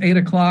 it is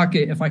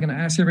 8:00. If I can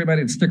ask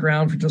everybody to stick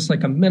around for just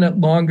like a minute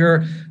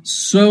longer.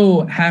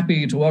 So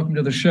happy to welcome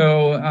to the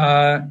show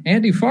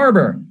Andy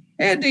Farber.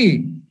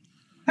 Andy,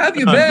 how have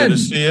you been? Good to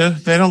see you.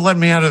 They don't let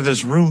me out of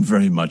this room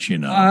very much, you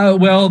know.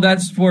 Well,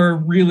 that's for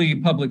really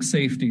public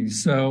safety.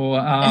 So,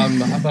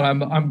 but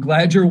I'm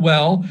glad you're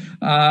well.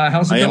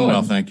 How's it going? I am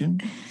well, thank you.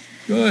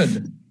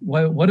 Good.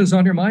 What is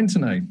on your mind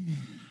tonight?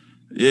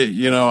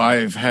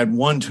 I've had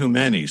one too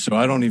many, so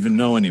I don't even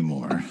know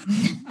anymore.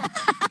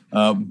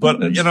 But,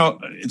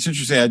 it's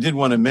interesting. I did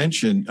want to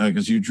mention,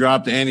 because you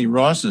dropped Annie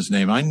Ross's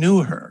name. I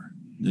knew her.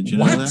 Did you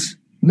know that?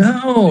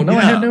 No,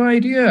 I had no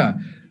idea.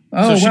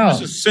 Oh, so wow.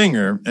 She was a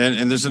singer,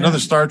 and there's another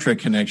Star Trek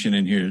connection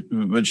in here,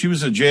 but she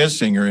was a jazz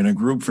singer in a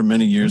group for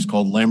many years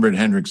called Lambert,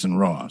 Hendricks, and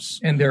Ross.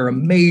 And they're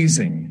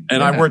amazing.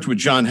 And I worked with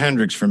John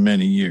Hendricks for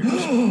many years.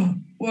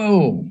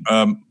 Whoa.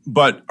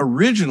 But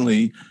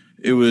originally,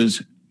 it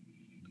was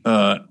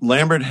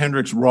Lambert,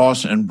 Hendricks,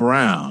 Ross, and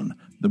Brown.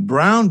 The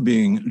Brown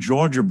being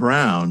Georgia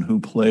Brown,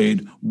 who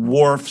played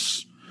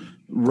Worf's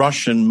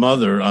Russian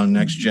mother on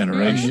Next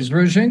Generation. Yeah, she's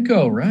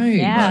Rozhenko, right?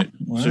 Yeah. Right.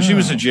 Wow. So she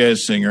was a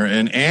jazz singer,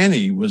 and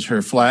Annie was her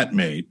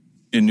flatmate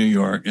in New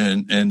York,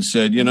 and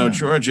said,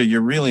 Georgia,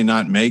 you're really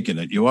not making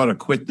it. You ought to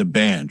quit the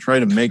band. Try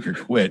to make her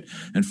quit.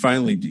 And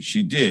finally,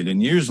 she did.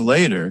 And years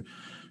later,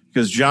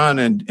 because John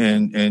and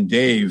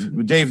Dave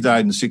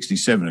died in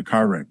 1967 in a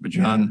car wreck, but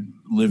John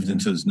lived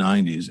into his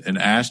 90s, and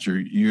asked her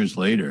years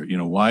later,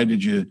 why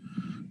did you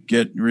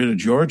get rid of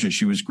Georgia?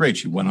 She was great.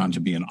 She went on to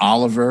be an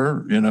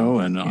Oliver, and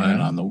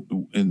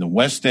in the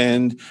West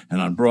End and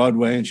on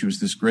Broadway, and she was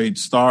this great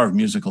star of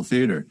musical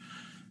theater.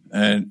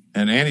 And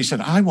Annie said,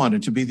 I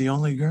wanted to be the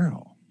only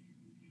girl.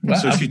 Wow.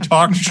 So she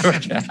talked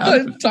Georgia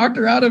talked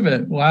her out of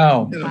it.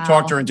 Wow.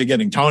 Talked her into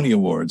getting Tony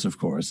Awards, of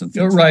course. And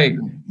right.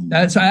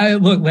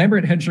 Look,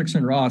 Lambert, Hendricks,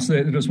 and Ross,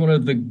 it was one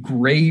of the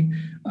great,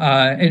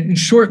 and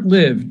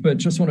short-lived, but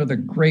just one of the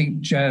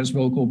great jazz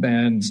vocal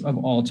bands of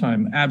all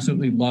time.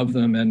 Absolutely love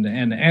them.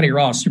 And Annie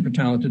Ross, super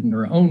talented in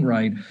her own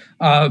right.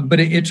 But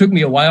it took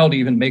me a while to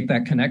even make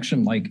that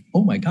connection. Like,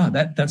 oh my God,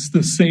 that's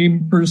the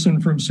same person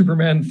from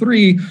Superman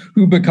 3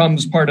 who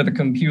becomes part of the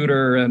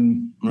computer,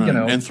 and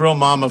and Throw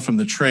Mama from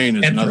the Train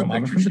is another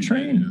Mama from the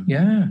Train.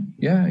 Yeah.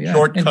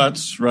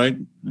 Shortcuts, right?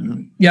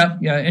 Yeah.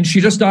 And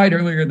she just died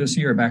earlier this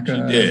year, back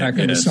in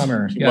the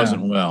summer. She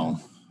wasn't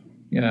well.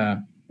 Yeah.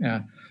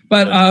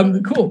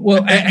 But cool.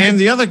 Well, and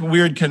the other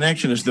weird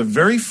connection is the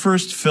very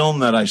first film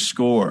that I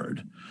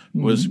scored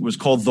was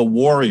called The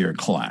Warrior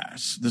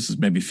Class. This is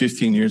maybe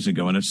 15 years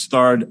ago, and it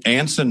starred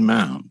Anson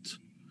Mount.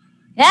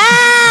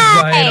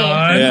 Yeah.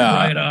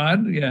 Right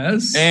on.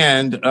 Yes.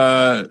 And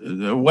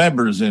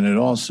Weber's in it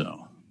also.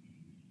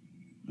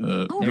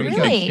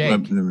 Really?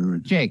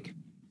 Jake.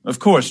 Of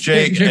course,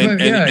 Jake. Jake,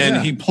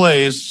 and he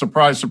plays,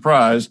 surprise,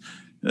 surprise,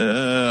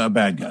 a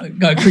bad guy.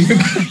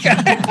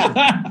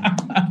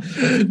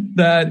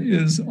 That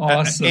is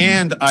awesome.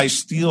 And I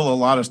steal a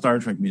lot of Star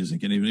Trek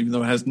music, and even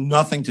though it has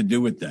nothing to do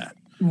with that.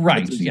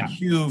 Right, There's a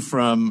cue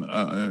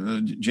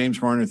from James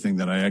Horner thing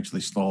that I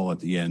actually stole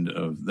at the end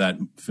of that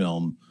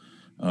film.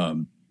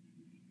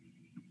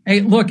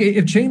 Hey, look,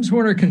 if James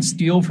Horner can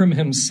steal from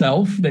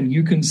himself, then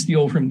you can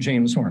steal from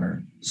James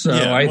Horner. So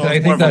I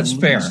think that's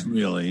fair.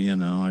 Really,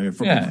 I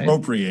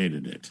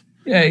appropriated it.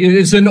 Yeah,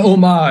 it's an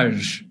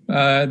homage.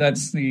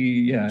 That's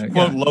the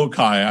quote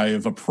Loci. I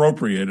have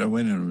appropriated.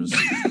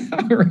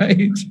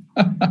 Right.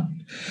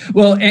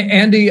 Well,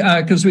 Andy,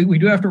 because we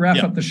do have to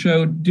wrap up the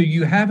show. Do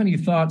you have any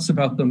thoughts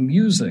about the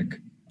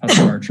music of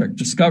Star Trek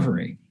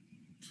Discovery?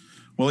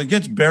 Well, it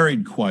gets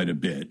buried quite a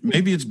bit.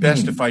 Maybe it's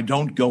best if I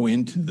don't go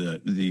into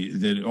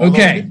the although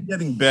it's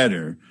getting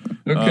better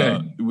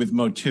with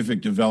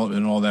motivic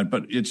development and all that,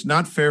 but it's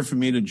not fair for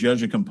me to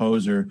judge a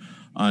composer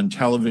on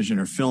television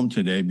or film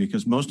today,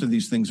 because most of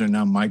these things are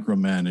now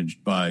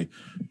micromanaged by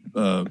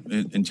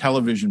in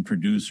television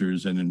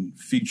producers and in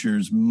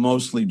features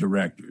mostly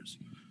directors.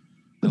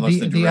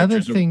 Unless the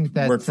other thing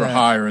that work for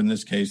hire in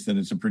this case, then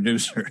it's a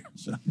producer.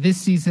 So. This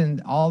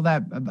season, all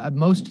that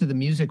most of the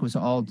music was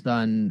all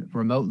done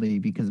remotely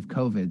because of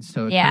COVID,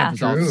 so it kind of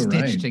was all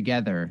stitched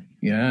together.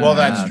 Yeah, well,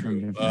 that's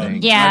true.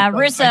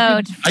 Russo.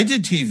 I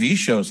did TV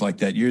shows like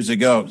that years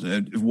ago.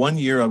 One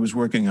year, I was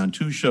working on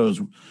two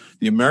shows: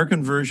 the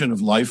American version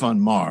of Life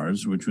on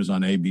Mars, which was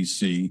on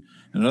ABC,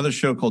 and another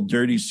show called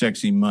Dirty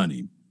Sexy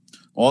Money,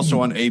 also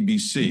on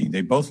ABC.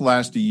 They both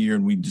last a year,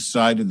 and we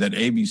decided that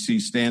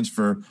ABC stands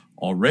for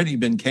already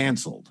been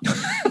canceled.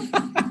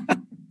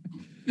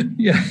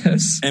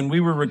 Yes. And we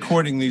were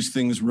recording these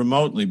things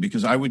remotely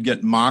because I would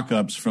get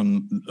mock-ups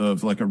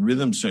of like a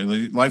rhythm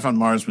section. Life on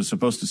Mars was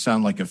supposed to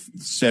sound like a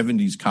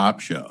 70s cop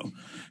show.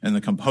 And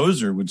the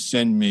composer would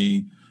send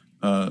me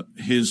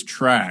his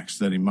tracks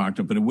that he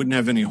mocked up, but it wouldn't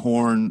have any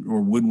horn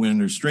or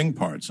woodwind or string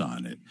parts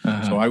on it.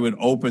 So I would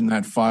open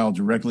that file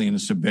directly into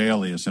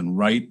Sibelius and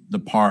write the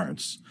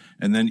parts,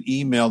 and then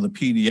email the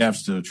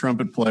PDFs to a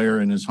trumpet player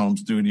in his home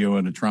studio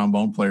and a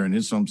trombone player in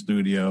his home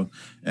studio.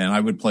 And I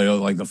would play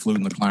like the flute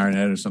and the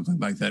clarinet or something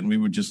like that. And we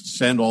would just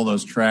send all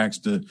those tracks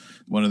to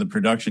one of the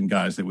production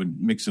guys that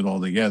would mix it all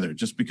together,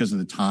 just because of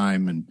the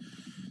time and,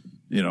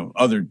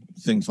 other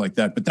things like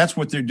that. But that's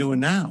what they're doing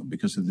now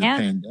because of the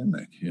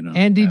pandemic,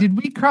 Andy,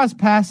 did we cross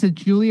paths at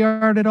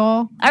Juilliard at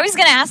all? I was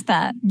going to ask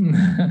that.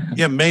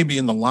 Yeah, maybe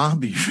in the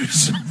lobby or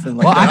something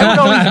like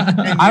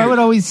that. I would Well,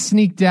 always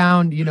sneak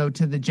down,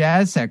 to the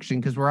jazz section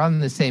because we're on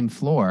the same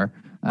floor.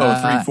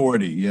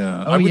 340,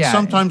 yeah. I would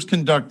sometimes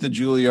conduct the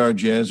Juilliard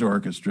Jazz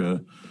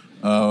Orchestra.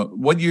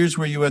 What years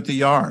were you at the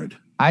Yard?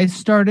 I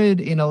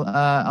started in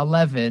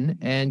 11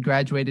 and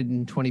graduated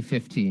in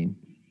 2015.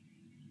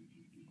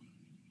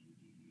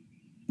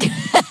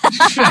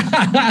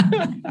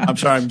 I'm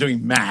sorry, I'm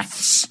doing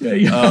maths.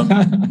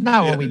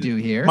 Not what we do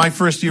here. My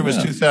first year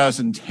was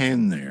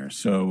 2010 there,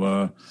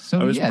 so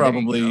I was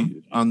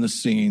probably on the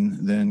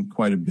scene then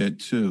quite a bit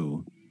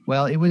too.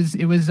 Well, it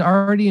was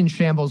already in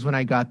shambles when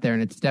I got there,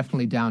 and it's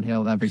definitely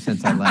downhill ever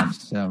since I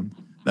left. So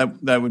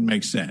that would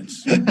make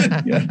sense.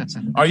 Yes.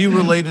 Are you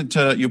related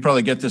to? You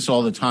probably get this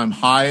all the time.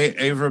 Hi,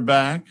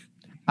 Averback.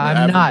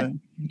 I'm not.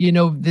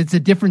 It's a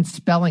different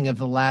spelling of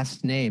the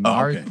last name.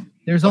 Oh, okay.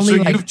 There's only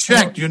you've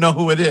checked. You know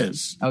who it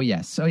is. Oh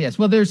yes.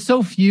 Well, there's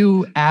so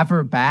few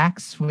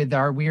Averbacks with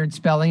our weird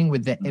spelling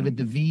with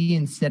the V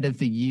instead of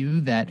the U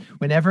that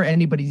whenever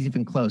anybody's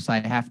even close, I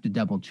have to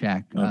double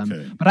check.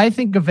 Okay. But I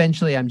think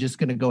eventually I'm just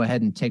going to go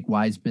ahead and take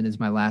Wiseman as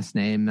my last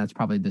name. That's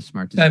probably the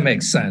smartest. That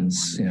makes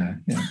sense. Yeah.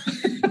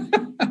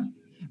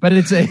 But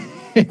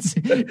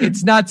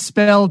it's not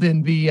spelled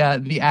in the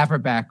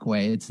Averback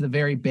way. It's the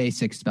very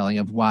basic spelling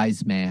of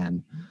wise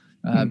man.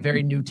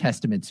 Very New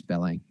Testament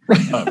spelling.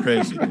 Oh,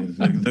 crazy.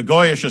 The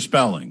Goyish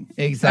spelling.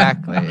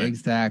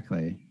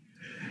 Exactly.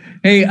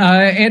 Hey,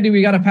 Andy,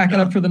 we got to pack it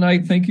up for the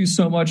night. Thank you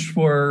so much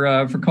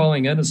for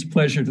calling in. It's a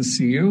pleasure to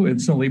see you.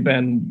 It's only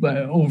been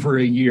over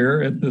a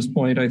year at this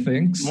point, I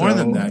think. More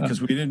than that, because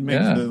we didn't make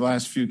the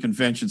last few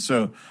conventions.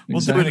 So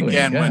we'll do it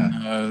again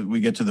when we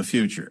get to the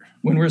future.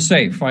 When we're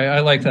safe. I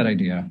like that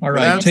idea. All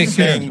right, take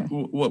care.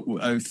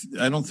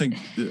 I don't think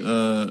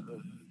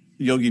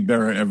Yogi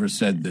Berra ever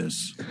said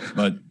this,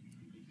 but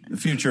the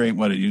future ain't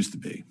what it used to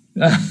be.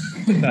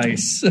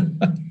 Nice.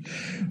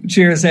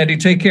 Cheers, Andy.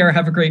 Take care.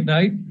 Have a great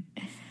night.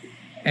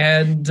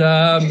 And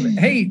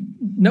hey,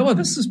 Noah,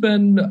 this has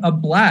been a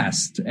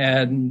blast,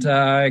 and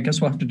I guess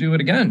we'll have to do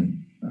it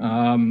again.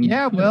 I'm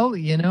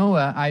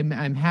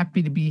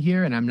happy to be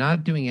here, and I'm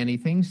not doing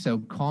anything, so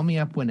call me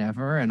up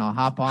whenever, and I'll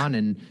hop on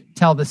and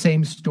tell the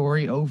same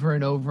story over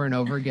and over and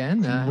over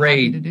again.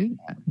 Great. Happy to do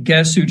that.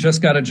 Guess who just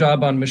got a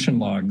job on Mission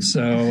Log?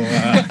 So,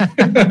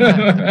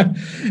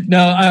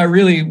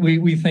 really,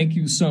 we thank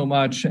you so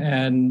much,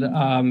 and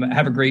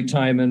have a great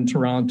time in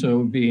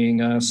Toronto,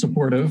 being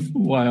supportive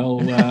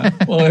while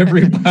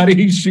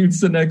everybody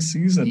shoots the next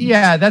season.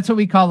 Yeah, that's what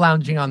we call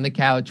lounging on the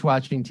couch,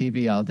 watching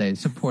TV all day.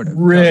 Supportive.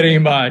 Pretty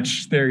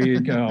much. There you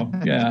go.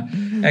 Yeah,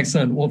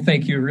 excellent. Well,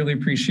 thank you. Really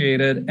appreciate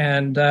it.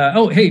 And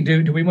hey,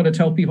 do we want to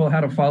tell people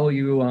how to follow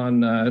you on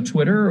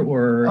Twitter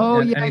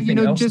or anything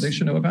else they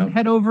should know about?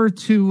 Head over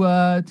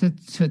to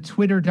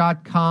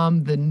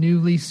twitter.com, the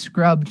newly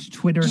scrubbed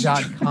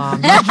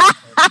twitter.com.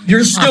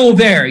 You're still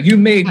there. You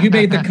made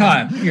the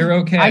cut. You're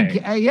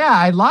okay.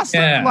 I lost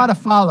a lot of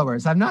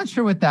followers. I'm not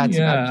sure what that's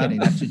about. I'm kidding.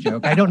 That's a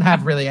joke. I don't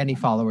have really any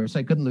followers, so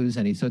I couldn't lose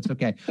any, so it's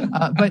okay.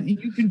 But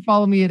you can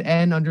follow me at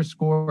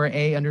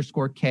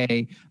N_A_K.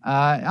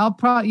 I'll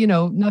probably,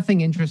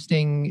 nothing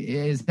interesting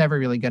is ever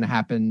really going to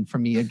happen for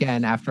me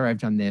again after I've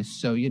done this.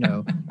 So,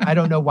 I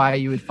don't know why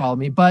you would follow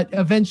me, but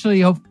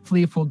eventually,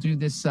 hopefully, if we'll do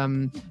this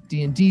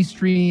D&D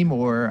stream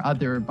or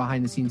other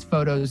behind the scenes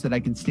photos that I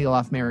can steal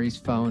off Mary's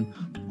phone,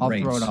 I'll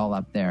throw it all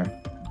up there.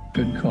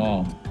 Good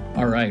call.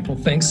 All right. Well,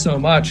 thanks so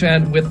much.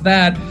 And with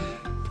that,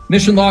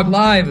 Mission Log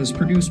Live is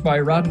produced by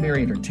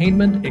Roddenberry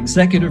Entertainment,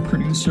 executive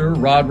producer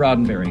Rod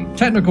Roddenberry,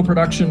 technical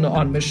production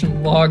on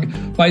Mission Log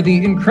by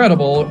the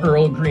incredible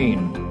Earl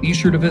Green. Be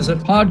sure to visit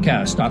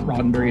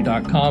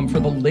podcast.roddenberry.com for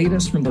the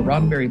latest from the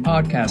Roddenberry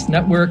Podcast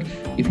Network.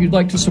 If you'd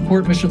like to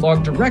support Mission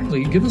Log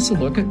directly, give us a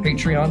look at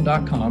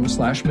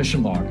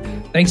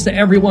patreon.com/missionlog. Thanks to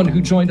everyone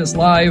who joined us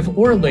live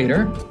or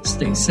later.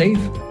 Stay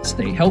safe,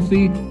 stay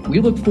healthy.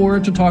 We look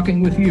forward to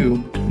talking with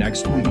you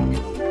next week.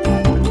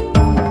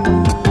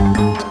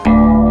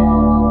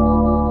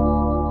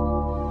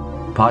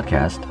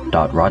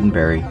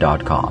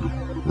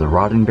 Podcast.roddenberry.com, the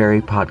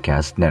Roddenberry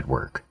Podcast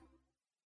Network.